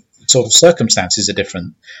 sort of circumstances are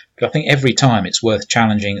different. But I think every time it's worth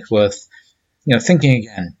challenging, it's worth, thinking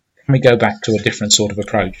again. Can we go back to a different sort of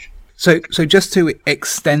approach? So just to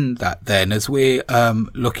extend that then, as we're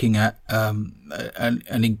looking at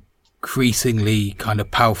an increasingly kind of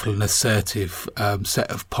powerful and assertive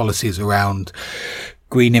set of policies around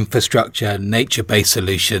green infrastructure, nature-based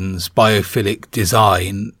solutions, biophilic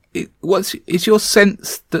design, is your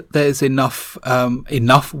sense that there's enough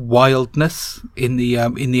wildness in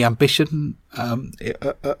the ambition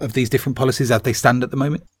of these different policies as they stand at the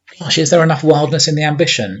moment? Gosh, is there enough wildness in the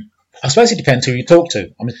ambition? I suppose it depends who you talk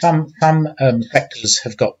to. I mean, some sectors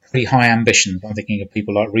have got pretty high ambitions. I'm thinking of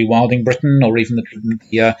people like Rewilding Britain, or even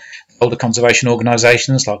the older conservation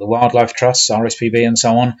organisations like the Wildlife Trusts, RSPB, and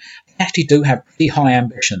so on. They actually do have pretty high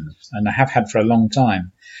ambitions, and they have had for a long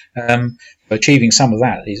time. Achieving some of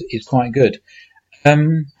that is quite good.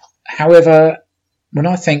 However, when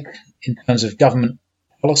I think in terms of government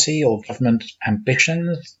policy or government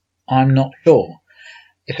ambitions, I'm not sure.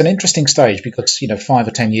 It's an interesting stage because 5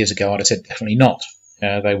 or 10 years ago I'd have said definitely not.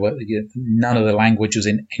 They were none of the language was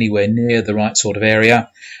in anywhere near the right sort of area.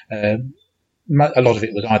 A lot of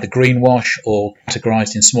it was either greenwash or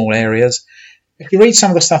categorised in small areas. If you read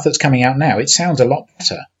some of the stuff that's coming out now, it sounds a lot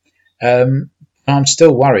better. I'm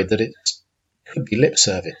still worried that it could be lip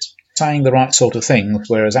service, saying the right sort of things,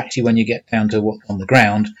 whereas actually when you get down to what's on the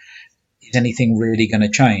ground, is anything really going to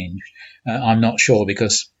change? I'm not sure,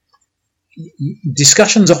 because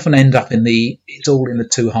discussions often end up it's all in the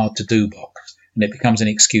too hard to do box, and it becomes an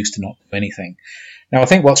excuse to not do anything. Now, I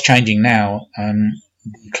think what's changing now,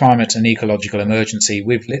 the climate and ecological emergency,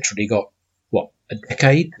 we've literally got, a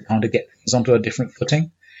decade to kind of get things onto a different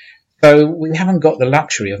footing. So we haven't got the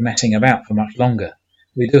luxury of messing about for much longer.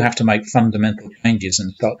 We do have to make fundamental changes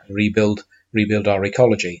and start to rebuild our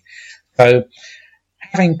ecology. So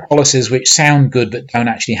having policies which sound good but don't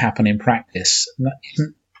actually happen in practice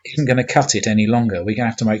isn't going to cut it any longer. We're going to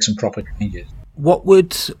have to make some proper changes. What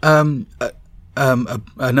would an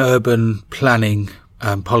urban planning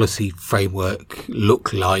policy framework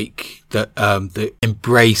look like that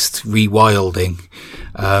embraced rewilding?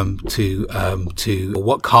 To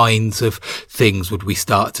what kinds of things would we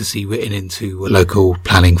start to see written into local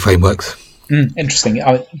planning frameworks? Interesting.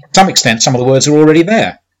 To some extent, some of the words are already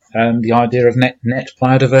there. The idea of net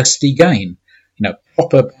biodiversity gain.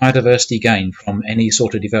 Proper biodiversity gain from any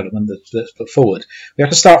sort of development that's put forward. We have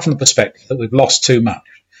to start from the perspective that we've lost too much.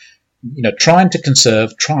 Trying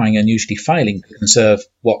and usually failing to conserve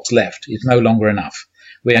what's left is no longer enough.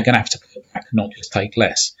 We are going to have to put back, not just take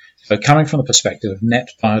less. So coming from the perspective of net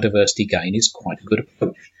biodiversity gain is quite a good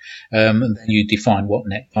approach. And then you define what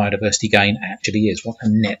net biodiversity gain actually is. What's a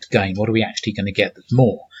net gain? What are we actually going to get that's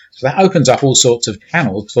more? So that opens up all sorts of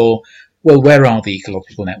channels for, where are the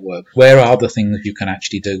ecological networks? Where are the things you can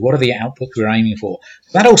actually do? What are the outputs we're aiming for?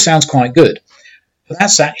 So that all sounds quite good. But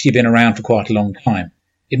that's actually been around for quite a long time.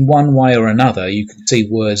 In one way or another, you can see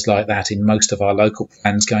words like that in most of our local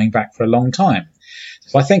plans going back for a long time.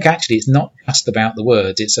 So I think actually it's not just about the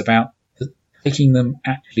words, it's about taking them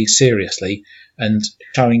actually seriously and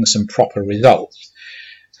showing some proper results.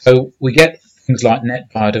 So we get things like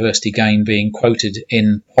net biodiversity gain being quoted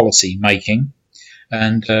in policy making,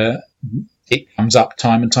 and it comes up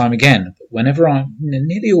time and time again. But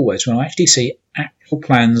nearly always, when I actually see actual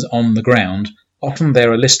plans on the ground, often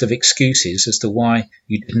there are a list of excuses as to why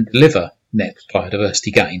you didn't deliver net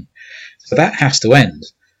biodiversity gain. So that has to end.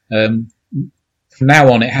 From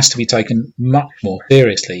now on, it has to be taken much more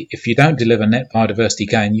seriously. If you don't deliver net biodiversity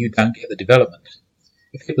gain, you don't get the development.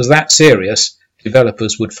 If it was that serious,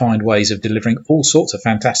 developers would find ways of delivering all sorts of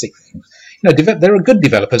fantastic things. There are good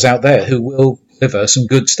developers out there who will deliver some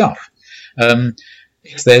good stuff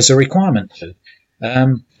if there's a requirement to.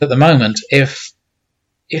 At the moment, if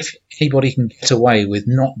anybody can get away with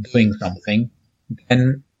not doing something,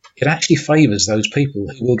 then it actually favours those people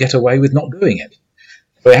who will get away with not doing it.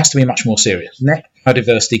 So it has to be much more serious. Net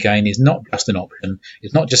biodiversity gain is not just an option.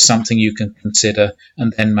 It's not just something you can consider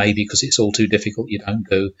and then maybe because it's all too difficult you don't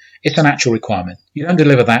do. It's an actual requirement. You don't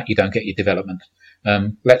deliver that, you don't get your development.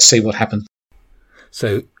 Let's see what happens.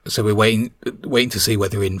 So we're waiting to see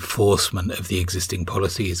whether enforcement of the existing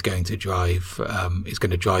policy is going to drive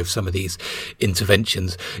some of these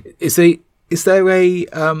interventions. Is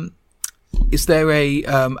there a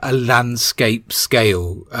landscape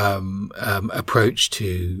scale approach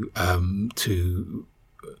to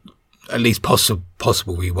at least possible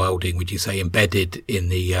rewilding? Would you say embedded in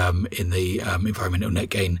the environmental net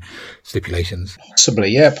gain stipulations?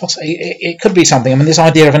 Possibly, yeah. It could be something. I mean, this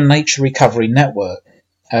idea of a nature recovery network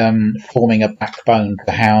forming a backbone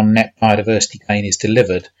to how net biodiversity gain is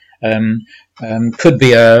delivered could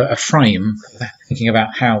be a frame for thinking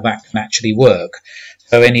about how that can actually work.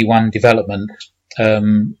 So any one development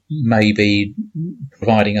may be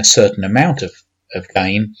providing a certain amount of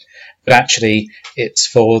gain, but actually it's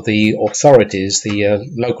for the authorities, the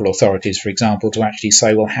local authorities, for example, to actually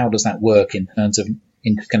say, well, how does that work in terms of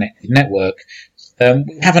interconnected network?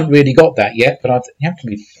 We haven't really got that yet, but you have to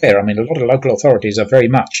be fair. I mean, a lot of local authorities are very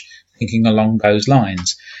much thinking along those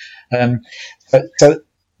lines. But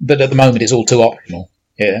at the moment, it's all too optional.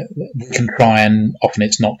 Yeah, we can try, and often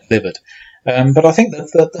it's not delivered. But I think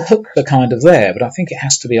that the hooks are kind of there, but I think it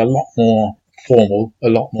has to be a lot more formal, a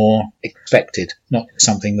lot more expected, not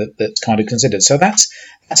something that's kind of considered. So that's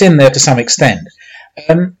in there to some extent.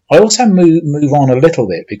 I also move on a little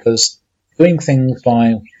bit, because doing things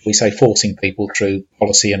by, we say, forcing people through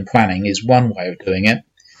policy and planning is one way of doing it.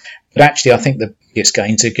 But actually, I think the biggest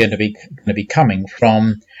gains are going to be coming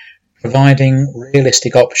from providing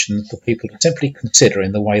realistic options for people to simply consider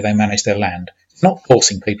in the way they manage their land. Not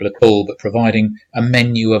forcing people at all, but providing a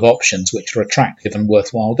menu of options which are attractive and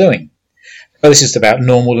worthwhile doing. So this is about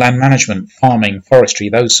normal land management, farming, forestry,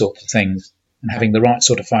 those sorts of things, and having the right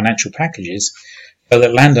sort of financial packages so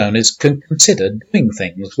that landowners can consider doing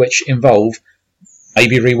things which involve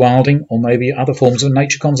maybe rewilding or maybe other forms of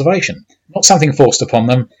nature conservation. Not something forced upon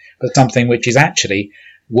them, but something which is actually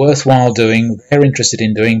worthwhile doing, they're interested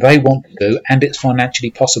in doing, they want to do, and it's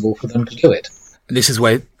financially possible for them to do it. And this is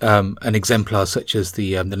where an exemplar such as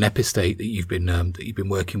the NEP estate that you've been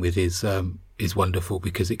working with is wonderful,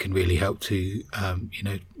 because it can really help to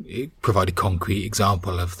provide a concrete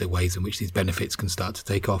example of the ways in which these benefits can start to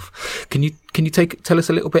take off. Can you tell us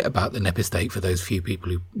a little bit about the NEP estate for those few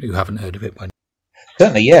people who haven't heard of it by now?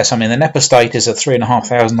 Certainly, yes. I mean, the NEP estate is a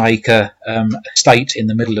 3,500 acre estate in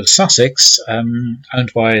the middle of Sussex,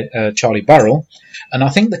 owned by Charlie Burrell. And I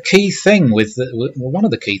think the key thing one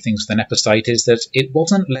of the key things with the NEP estate is that it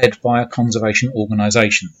wasn't led by a conservation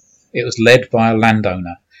organisation. It was led by a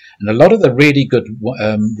landowner. And a lot of the really good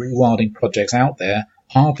rewilding projects out there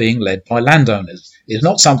are being led by landowners. It's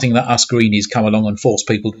not something that us greenies come along and force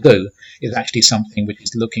people to do. It's actually something which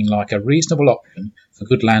is looking like a reasonable option for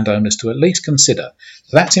good landowners to at least consider.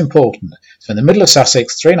 So that's important. So in the middle of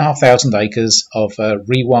Sussex, 3,500 acres of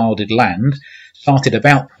rewilded land, started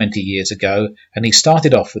about 20 years ago, and he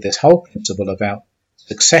started off with this whole principle about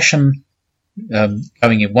succession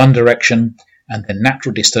going in one direction and then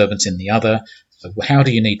natural disturbance in the other. So how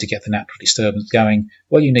do you need to get the natural disturbance going?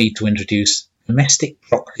 Well, you need to introduce domestic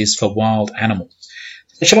proxies for wild animals.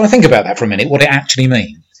 So shall I think about that for a minute, what it actually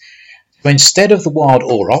means? So instead of the wild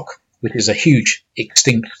auroch, which is a huge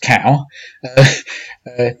extinct cow,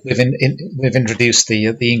 we've introduced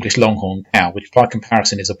the English longhorn cow, which by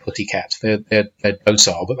comparison is a putty cat. They're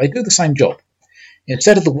docile, but they do the same job.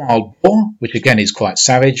 Instead of the wild boar, which again is quite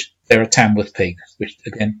savage, they're a Tamworth pig, which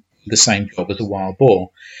again do the same job as a wild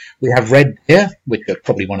boar. We have red deer, which are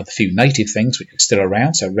probably one of the few native things which are still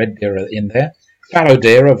around, so red deer are in there. Fallow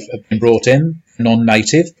deer have been brought in,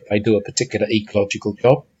 non-native, but they do a particular ecological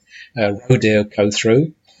job. Roe deer go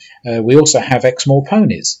through. We also have Exmoor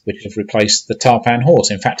ponies, which have replaced the tarpan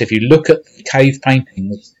horse. In fact, if you look at the cave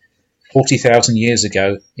paintings 40,000 years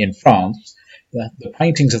ago in France, the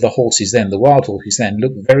paintings of the horses then, the wild horses then,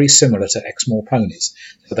 look very similar to Exmoor ponies.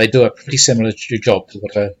 So they do a pretty similar job to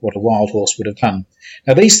what a wild horse would have done.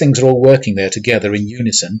 Now these things are all working there together in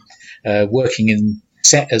unison, working in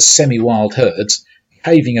as semi-wild herds,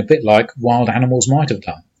 behaving a bit like wild animals might have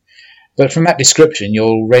done. But from that description, you'll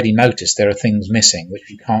already notice there are things missing which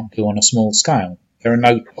you can't do on a small scale. There are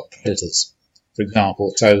no top predators, for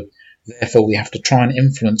example, so therefore we have to try and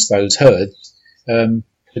influence those herds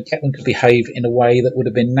to get them to behave in a way that would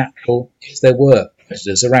have been natural if there were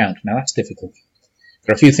predators around. Now that's difficult.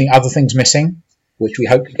 There are a few other things missing, which we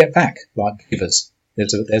hope to get back, like beavers.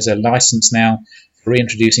 There's a license now for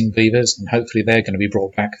reintroducing beavers, and hopefully they're going to be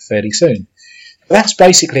brought back fairly soon. But that's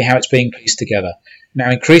basically how it's being pieced together. Now,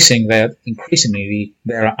 increasingly,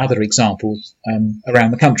 there are other examples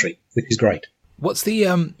around the country, which is great. What's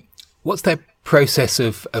their process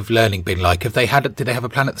of learning been like? Did they have a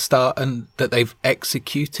plan at the start and that they've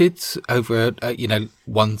executed over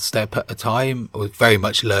one step at a time, or very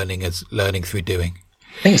much learning through doing?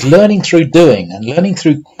 I think it's learning through doing, and learning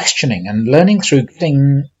through questioning, and learning through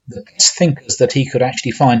getting the best thinkers that he could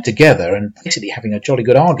actually find together and basically having a jolly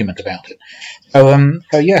good argument about it.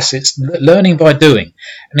 So yes, it's learning by doing.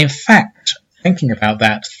 And in fact, thinking about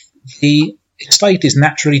that, the estate is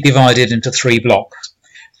naturally divided into 3 blocks.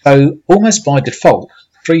 So almost by default,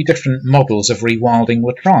 3 different models of rewilding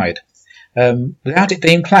were tried without it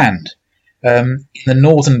being planned. In the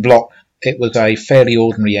northern block, it was a fairly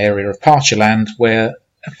ordinary area of pasture land where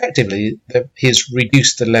effectively he's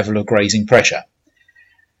reduced the level of grazing pressure.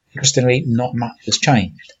 Interestingly, not much has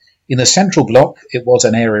changed. In the central block, it was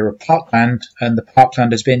an area of parkland, and the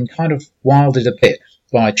parkland has been kind of wilded a bit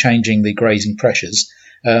by changing the grazing pressures,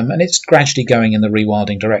 and it's gradually going in the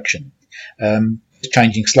rewilding direction. It's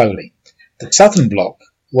changing slowly. The southern block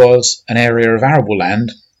was an area of arable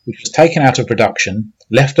land which was taken out of production,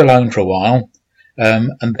 left alone for a while,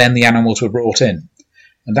 and then the animals were brought in.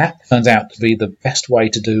 And that turns out to be the best way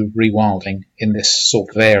to do rewilding in this sort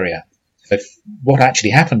of area. So what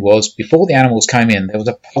actually happened was, before the animals came in, there was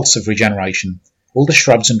a pulse of regeneration. All the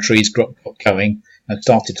shrubs and trees got going and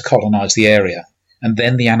started to colonise the area. And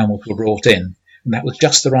then the animals were brought in. And that was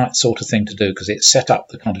just the right sort of thing to do, because it set up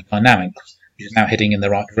the kind of dynamics which is now heading in the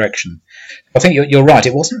right direction. I think you're right.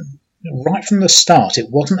 It wasn't, right from the start, it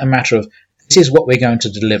wasn't a matter of, this is what we're going to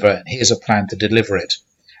deliver, and here's a plan to deliver it.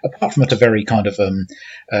 Apart from at a very kind of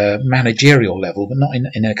managerial level, but not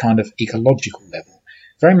in a kind of ecological level.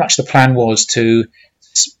 Very much the plan was to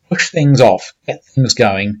push things off, get things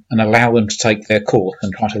going, and allow them to take their course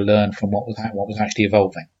and try to learn from what was actually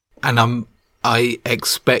evolving. And I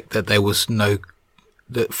expect that there was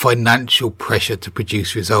the financial pressure to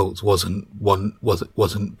produce results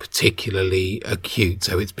wasn't particularly acute.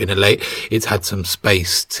 So it's had some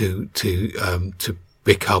space to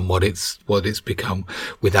become what it's become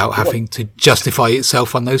without having to justify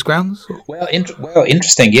itself on those grounds. Well,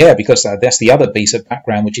 interesting, yeah, because that's the other piece of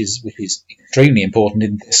background which is extremely important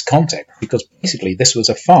in this context. Because basically, this was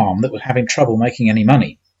a farm that was having trouble making any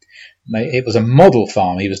money. It was a model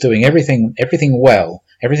farm. He was doing everything well,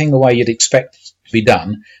 everything the way you'd expect to be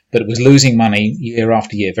done, but it was losing money year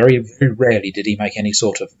after year. Very, very rarely did he make any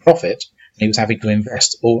sort of profit, and he was having to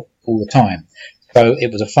invest all the time. So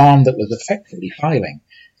it was a farm that was effectively failing.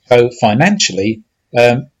 So financially,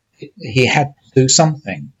 he had to do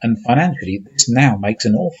something, and financially, this now makes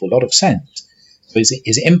an awful lot of sense. So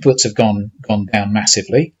his inputs have gone down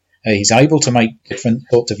massively. He's able to make different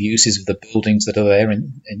sorts of uses of the buildings that are there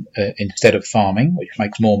instead of farming, which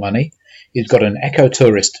makes more money. He's got an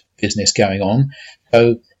ecotourist business going on.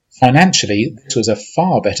 So financially, this was a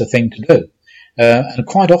far better thing to do. And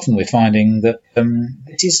quite often we're finding that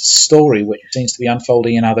this is a story which seems to be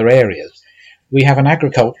unfolding in other areas. We have an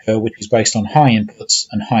agriculture which is based on high inputs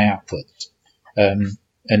and high outputs.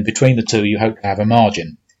 And between the two, you hope to have a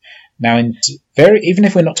margin. Now, even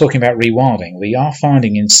if we're not talking about rewilding, we are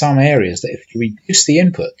finding in some areas that if you reduce the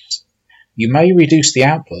inputs, you may reduce the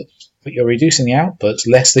outputs, but you're reducing the outputs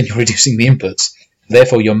less than you're reducing the inputs.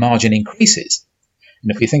 Therefore, your margin increases. And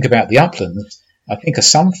if we think about the uplands, I think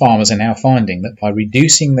some farmers are now finding that by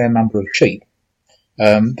reducing their number of sheep,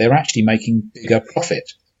 they're actually making bigger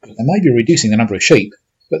profit. They may be reducing the number of sheep,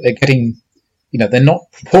 but they're getting, they're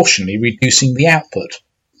not proportionally reducing the output.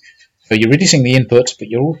 So you're reducing the input, but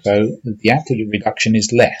the output reduction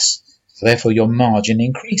is less. So therefore your margin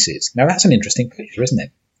increases. Now that's an interesting picture, isn't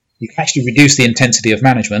it? You can actually reduce the intensity of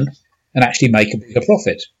management and actually make a bigger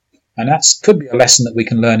profit. And that could be a lesson that we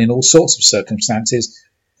can learn in all sorts of circumstances,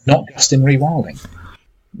 not just in rewilding.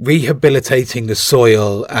 rehabilitating the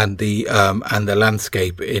soil and the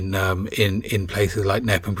landscape in places like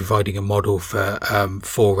Knepp and providing a model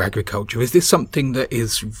for agriculture. Is this something that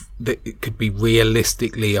it could be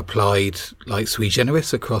realistically applied like sui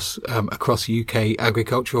generis across UK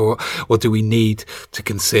agriculture, or do we need to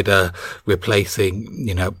consider replacing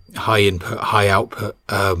high input, high output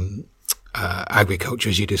agriculture,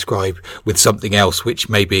 as you describe, with something else which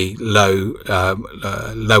may be low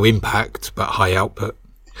impact but high output?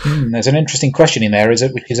 There's an interesting question in there,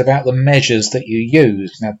 which is about the measures that you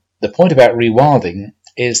use. Now, the point about rewilding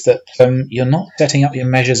is that you're not setting up your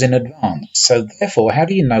measures in advance. So therefore, how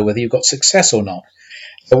do you know whether you've got success or not?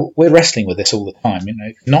 So we're wrestling with this all the time.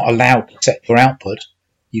 If you're not allowed to set your output,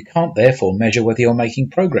 you can't therefore measure whether you're making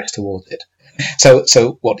progress towards it.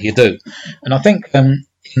 So what do you do? And I think in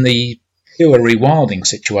the pure rewilding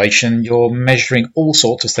situation, you're measuring all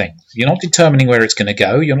sorts of things. You're not determining where it's going to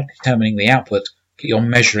go. You're not determining the output. You're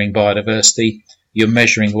measuring biodiversity, you're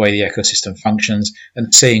measuring the way the ecosystem functions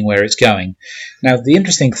and seeing where it's going. Now, the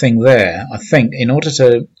interesting thing there, I think,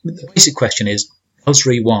 the basic question is, does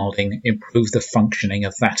rewilding improve the functioning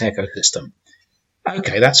of that ecosystem?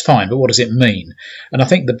 Okay, that's fine, but what does it mean? And I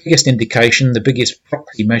think the biggest indication, the biggest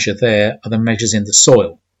proxy measure there are the measures in the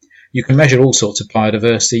soil. You can measure all sorts of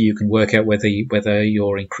biodiversity, you can work out whether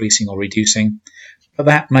you're increasing or reducing, but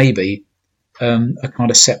that may be a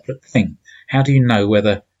kind of separate thing. How do you know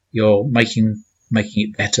whether you're making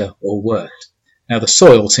it better or worse? Now, the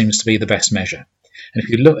soil seems to be the best measure. And if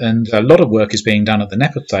you look, and a lot of work is being done at the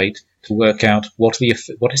Knepp estate to work out what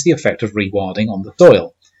is the effect of rewilding on the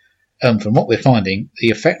soil. From what we're finding, the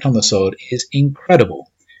effect on the soil is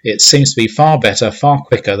incredible. It seems to be far better, far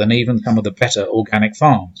quicker than even some of the better organic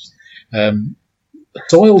farms.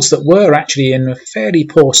 Soils that were actually in a fairly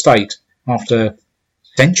poor state after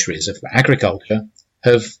centuries of agriculture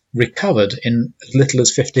have recovered in as little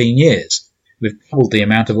as 15 years. We've doubled the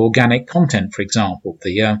amount of organic content, for example.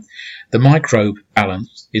 The microbe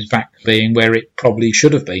balance is back to being where it probably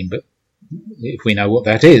should have been, but if we know what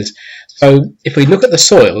that is. So if we look at the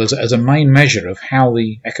soil as a main measure of how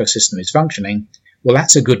the ecosystem is functioning, well,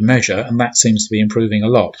 that's a good measure, and that seems to be improving a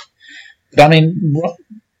lot. But I mean,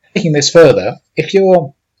 taking this further, if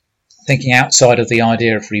you're thinking outside of the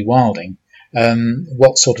idea of rewilding,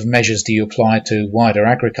 what sort of measures do you apply to wider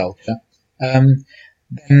agriculture? Then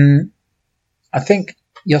I think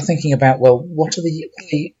you're thinking about, well, what are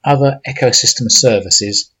the other ecosystem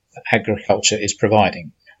services that agriculture is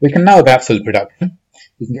providing? We can know about food production.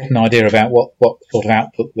 We can get an idea about what sort of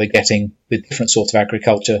output we're getting with different sorts of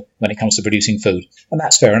agriculture when it comes to producing food. And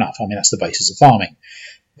that's fair enough. I mean, that's the basis of farming.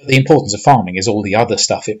 But the importance of farming is all the other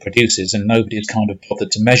stuff it produces, and nobody's kind of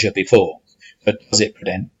bothered to measure before. But does it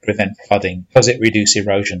prevent flooding? Does it reduce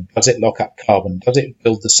erosion? Does it lock up carbon? Does it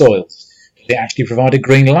build the soils? Does it actually provide a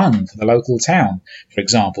green lung for the local town, for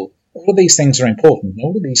example? All of these things are important.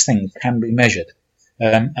 All of these things can be measured.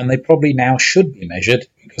 And they probably now should be measured,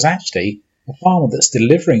 because actually a farmer that's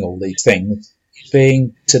delivering all these things is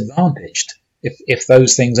being disadvantaged if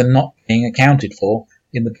those things are not being accounted for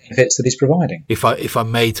in the benefits that he's providing. If I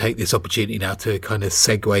may take this opportunity now to kind of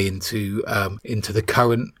segue into the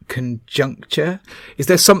current conjuncture, is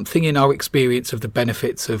there something in our experience of the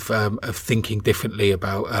benefits of thinking differently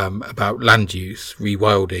about land use,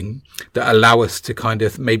 rewilding, that allow us to kind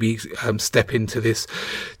of maybe step into this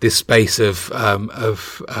space of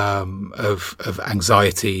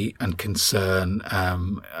anxiety and concern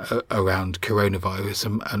around coronavirus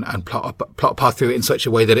and plot a path through it in such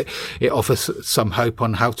a way that it offers some hope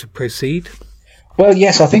on how to proceed? Well,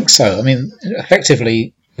 yes, I think so. I mean,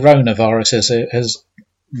 effectively, coronavirus has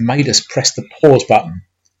made us press the pause button,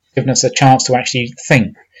 given us a chance to actually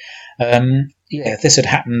think. If this had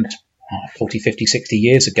happened 40, 50, 60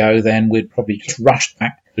 years ago, then we'd probably just rushed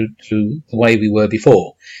back to the way we were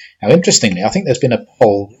before. Now, interestingly, I think there's been a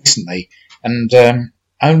poll recently, and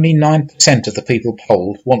only 9% of the people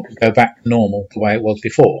polled want to go back to normal the way it was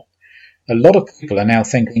before. A lot of people are now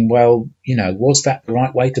thinking, well, was that the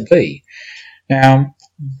right way to be? Now,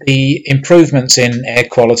 the improvements in air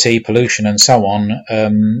quality, pollution, and so on,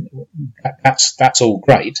 that's all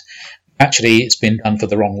great. Actually, it's been done for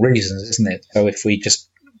the wrong reasons, isn't it? So if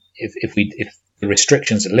the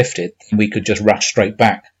restrictions are lifted, then we could just rush straight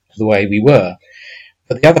back to the way we were.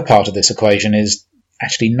 But the other part of this equation is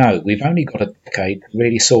actually no. We've only got a decade to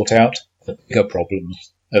really sort out the bigger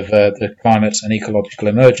problems of the climate and ecological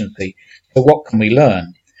emergency. So what can we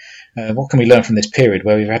learn? What can we learn from this period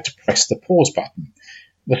where we've had to press the pause button?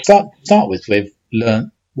 Well, start with, we've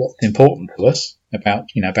learned what's important to us about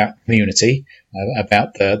community,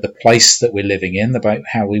 about the place that we're living in, about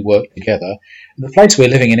how we work together, and the place we're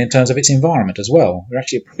living in terms of its environment as well. We're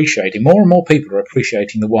actually appreciating, more and more people are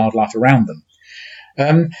appreciating the wildlife around them.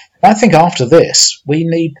 I think after this, we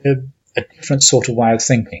need a different sort of way of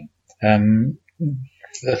thinking.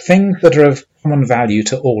 The things that are of common value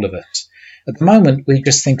to all of us. At the moment, we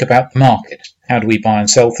just think about the market. How do we buy and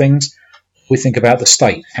sell things? We think about the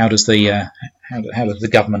state. How does the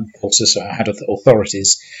government force us, or how do the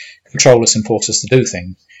authorities control us and force us to do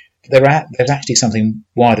things? There's actually something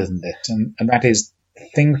wider than this, and that is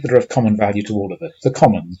things that are of common value to all of us. The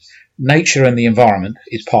commons, nature and the environment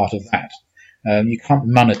is part of that. You can't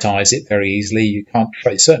monetize it very easily. You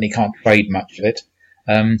certainly can't trade much of it.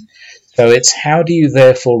 So it's how do you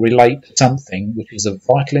therefore relate to something which is of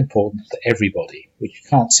vital importance to everybody, which you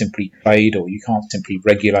can't simply trade or you can't simply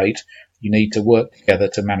regulate. You need to work together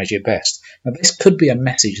to manage it best. Now, this could be a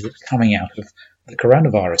message that's coming out of the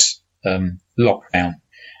coronavirus lockdown,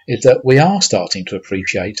 is that we are starting to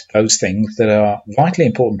appreciate those things that are vitally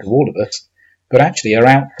important to all of us, but actually are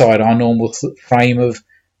outside our normal frame of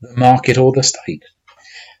the market or the state.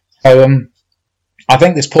 So I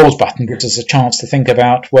think this pause button gives us a chance to think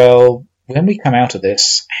about, well, when we come out of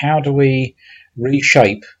this, how do we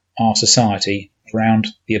reshape our society around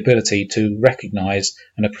the ability to recognise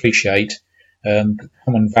and appreciate the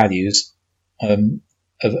common values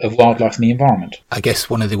of wildlife and the environment? I guess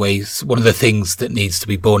one of the things that needs to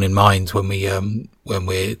be borne in mind when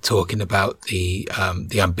we're talking about the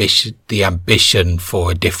ambition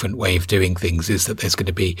for a different way of doing things is that there's going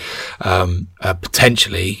to be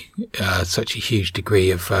potentially such a huge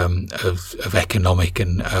degree of economic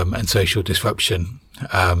and social disruption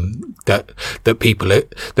that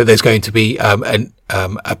there's going to be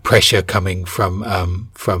a pressure coming from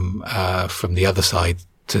the other side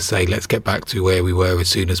to say, let's get back to where we were as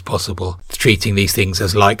soon as possible, treating these things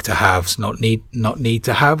as like to haves, not need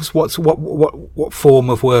to haves. What form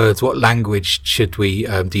of words, what language should we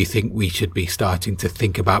do you think we should be starting to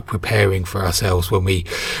think about preparing for ourselves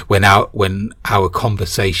when our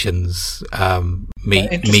conversations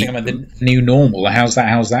meet? Interesting. I mean, the new normal. How's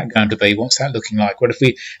that going to be? What's that looking like? Well,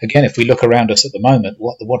 if we look around us at the moment,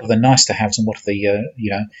 what are the nice to haves and what are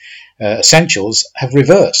the essentials have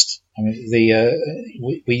reversed. I mean,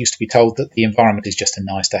 we used to be told that the environment is just a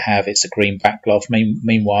nice to have, it's a green backcloth.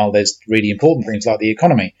 Meanwhile, there's really important things like the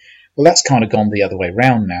economy. Well, that's kind of gone the other way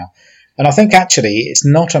round now. And I think actually it's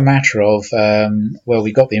not a matter of,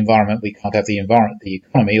 we've got the environment, we can't have the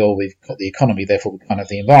economy, or we've got the economy, therefore we can't have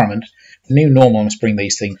the environment. The new normal must bring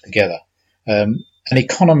these things together. An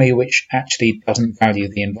economy which actually doesn't value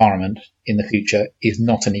the environment in the future is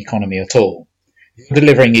not an economy at all. If you're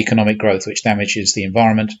delivering economic growth which damages the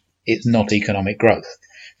environment, it's not economic growth.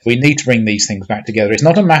 We need to bring these things back together. It's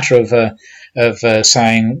not a matter of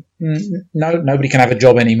saying, no, nobody can have a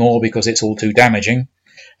job anymore because it's all too damaging.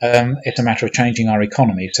 It's a matter of changing our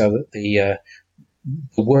economy so that the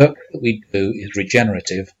work that we do is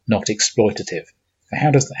regenerative, not exploitative. So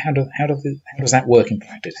how does that work in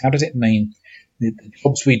practice? How does it mean the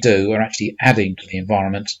jobs we do are actually adding to the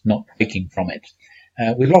environment, not taking from it?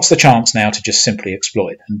 We've lost the chance now to just simply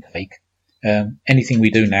exploit and take. Anything we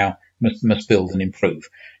do now must build and improve.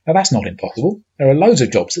 Now, that's not impossible. There are loads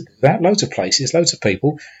of jobs that do that, loads of places, loads of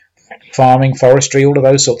people. Farming, forestry, all of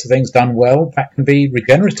those sorts of things done well, that can be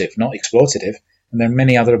regenerative, not exploitative. And there are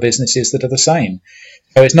many other businesses that are the same.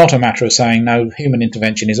 So it's not a matter of saying, no, human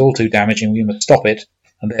intervention is all too damaging, we must stop it,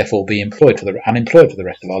 and therefore be unemployed for the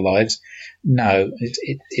rest of our lives. No,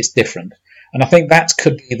 it's different. And I think that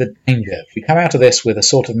could be the danger. If we come out of this with a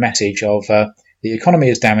sort of message of the economy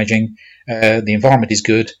is damaging, the environment is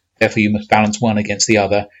good, therefore you must balance one against the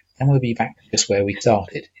other, then we'll be back to just where we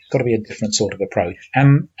started. It's got to be a different sort of approach.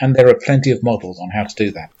 And there are plenty of models on how to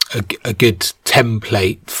do that. A good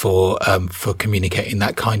template for communicating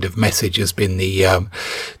that kind of message has been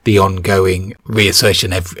the ongoing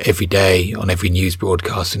reassertion every day on every news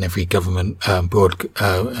broadcast and every government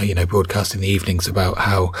broadcast in the evenings about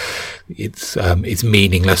how it's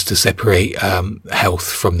meaningless to separate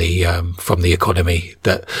health from the economy.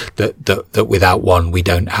 That without one we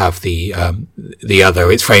don't have the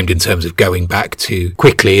other. It's framed in terms of going back too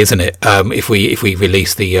quickly, isn't it? If we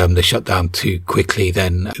release the shutdown too quickly,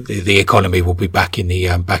 then the economy will be back in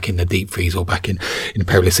the deep freeze or back in a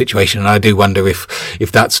perilous situation. And I do wonder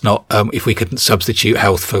if that's not if we couldn't substitute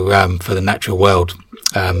health for the natural world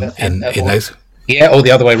in those. Yeah, or the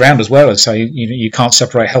other way around as well. So you can't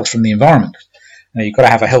separate health from the environment. You've got to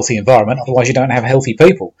have a healthy environment, otherwise you don't have healthy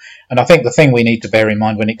people. And I think the thing we need to bear in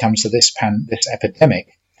mind when it comes to this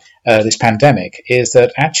epidemic, this pandemic, is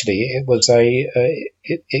that actually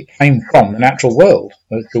it came from the natural world.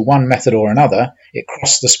 Through one method or another, it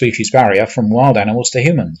crossed the species barrier from wild animals to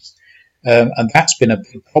humans. And that's been a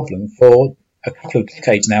big problem for a couple of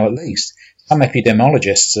decades now at least. Some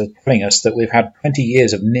epidemiologists are telling us that we've had 20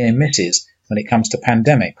 years of near misses when it comes to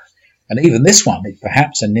pandemics. And even this one is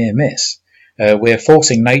perhaps a near miss. We're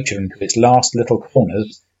forcing nature into its last little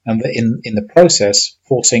corners, and in the process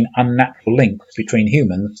forcing unnatural links between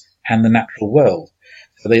humans and the natural world.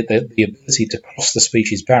 So the ability to cross the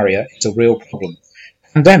species barrier is a real problem.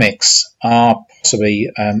 Pandemics are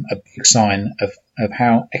possibly a big sign of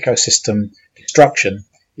how ecosystem destruction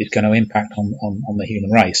is going to impact on the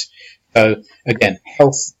human race. So again,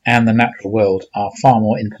 health and the natural world are far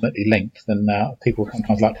more intimately linked than people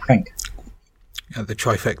sometimes like to think. The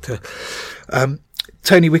trifecta.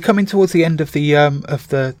 Tony, we're coming towards the end of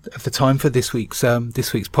the time for this week's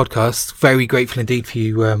podcast. Very grateful indeed for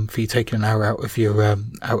you taking an hour out of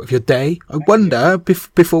your day. I wonder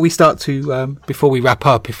before we wrap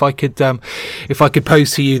up, if I could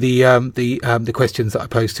pose to you the questions that I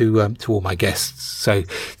pose to all my guests. So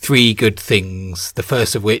 3 good things. The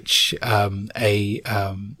first of which a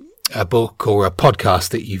book or a podcast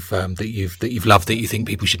that you've loved that you think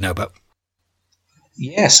people should know about.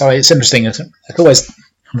 Yeah, so it's interesting. It's always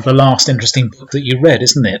the last interesting book that you read,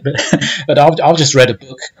 isn't it? But I've just read a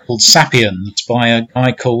book called *Sapiens* by a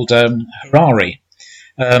guy called Harari,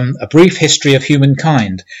 A Brief History of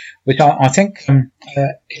Humankind, which I think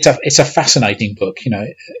it's a fascinating book. You know,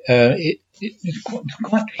 it's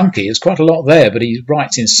quite chunky. There's quite a lot there, but he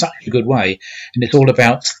writes in such a good way, and it's all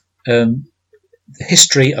about the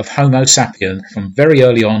history of Homo sapiens from very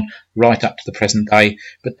early on right up to the present day,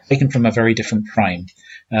 but taken from a very different frame.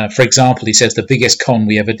 For example, he says the biggest con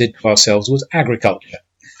we ever did to ourselves was agriculture.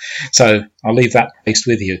 So I'll leave that placed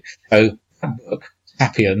with you. So that book,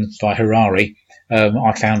 *Sapiens* by Harari,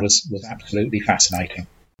 I found was absolutely fascinating.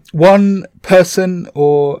 One person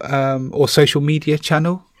or social media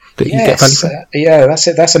channel that you get value from? Yeah,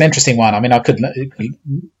 that's an interesting one. I mean, I could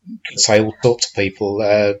say all sorts of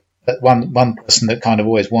people. But one person that kind of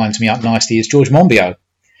always winds me up nicely is George Monbiot.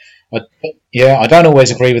 I don't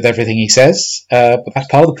always agree with everything he says, but that's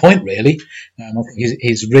part of the point, really. I think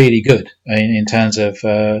he's really good in terms of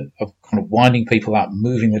kind of winding people up,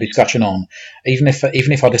 moving the discussion on. Even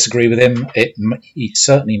if I disagree with him, he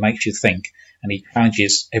certainly makes you think, and he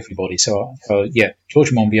challenges everybody. So yeah,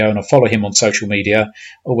 George Monbiot, and I follow him on social media.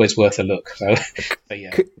 Always worth a look. So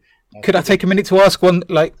yeah. Could I take a minute to ask one,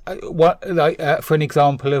 for an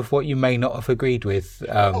example of what you may not have agreed with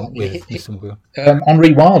Mr. Monbiot? On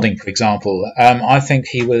rewilding, for example, I think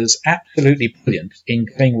he was absolutely brilliant in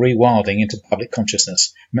getting rewilding into public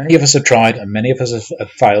consciousness. Many of us have tried, and many of us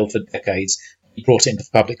have failed for decades. He brought it into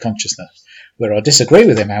public consciousness. Where I disagree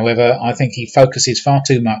with him, however, I think he focuses far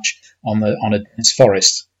too much on a dense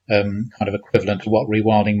forest. Kind of equivalent to what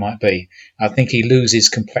rewilding might be. I think he loses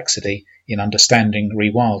complexity in understanding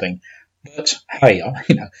rewilding. But hey,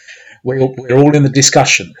 we're all in the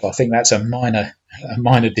discussion. I think that's a minor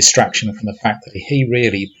distraction from the fact that he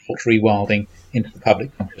really brought rewilding into the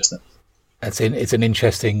public consciousness. It's an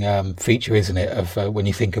interesting feature, isn't it, of when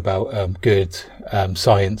you think about good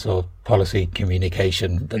science or policy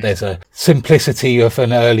communication, that there's a simplicity of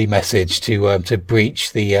an early message to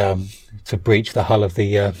breach the hull of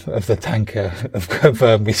the tanker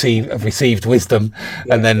of received wisdom,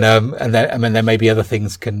 yeah. and then maybe other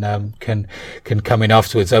things can come in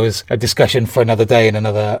afterwards. There was a discussion for another day in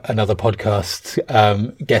another podcast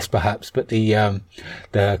guest perhaps, but the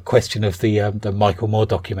question of the Michael Moore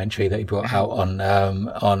documentary that he brought out on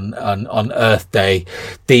Earth Day,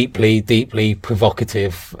 deeply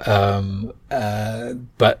provocative.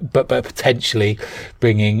 But potentially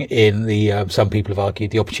bringing in some people have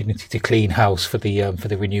argued the opportunity to clean house for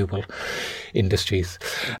the renewable industries.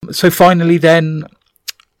 So finally, then,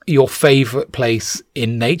 your favourite place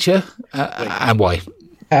in nature and why?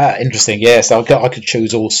 Interesting. Yes, I could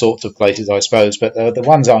choose all sorts of places, I suppose, but the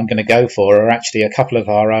ones I'm going to go for are actually a couple of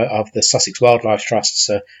the Sussex Wildlife Trust's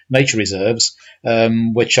nature reserves,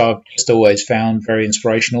 which I've just always found very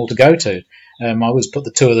inspirational to go to. I always put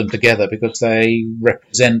the two of them together because they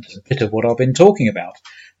represent a bit of what I've been talking about.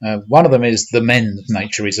 One of them is the Men's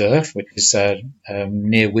Nature Reserve, which is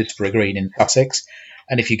near Whitbread Green in Sussex.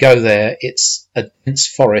 And if you go there, it's a dense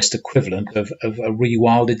forest equivalent of a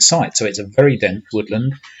rewilded site. So it's a very dense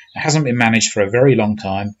woodland. It hasn't been managed for a very long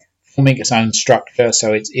time, forming its own structure.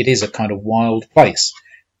 So it is a kind of wild place.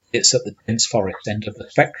 It's at the dense forest end of the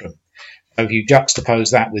spectrum. So if you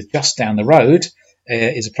juxtapose that with just down the road,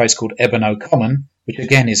 is a place called Ebano Common, which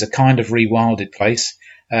again is a kind of rewilded place.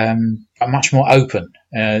 are much more open.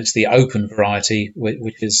 It's the open variety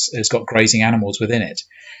which has got grazing animals within it.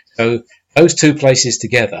 So those two places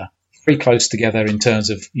together, very close together in terms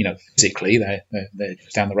of, physically, they're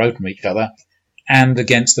just down the road from each other, and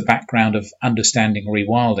against the background of understanding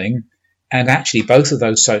rewilding. And actually, both of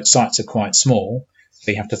those sites are quite small,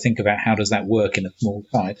 so you have to think about how does that work in a small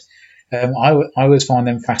site. I always find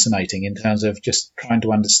them fascinating in terms of just trying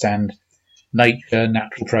to understand nature,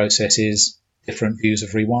 natural processes, different views of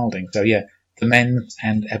rewilding. So yeah, the Men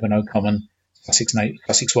and Ebano Common Sussex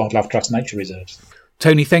Wildlife Trust Nature Reserves.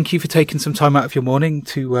 Tony, thank you for taking some time out of your morning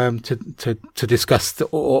to discuss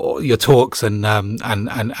your talks and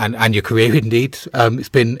your career. Indeed, it's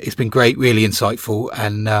been great, really insightful,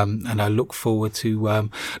 and I look forward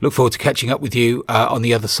to catching up with you on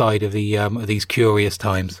the other side of these curious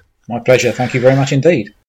times. My pleasure. Thank you very much indeed.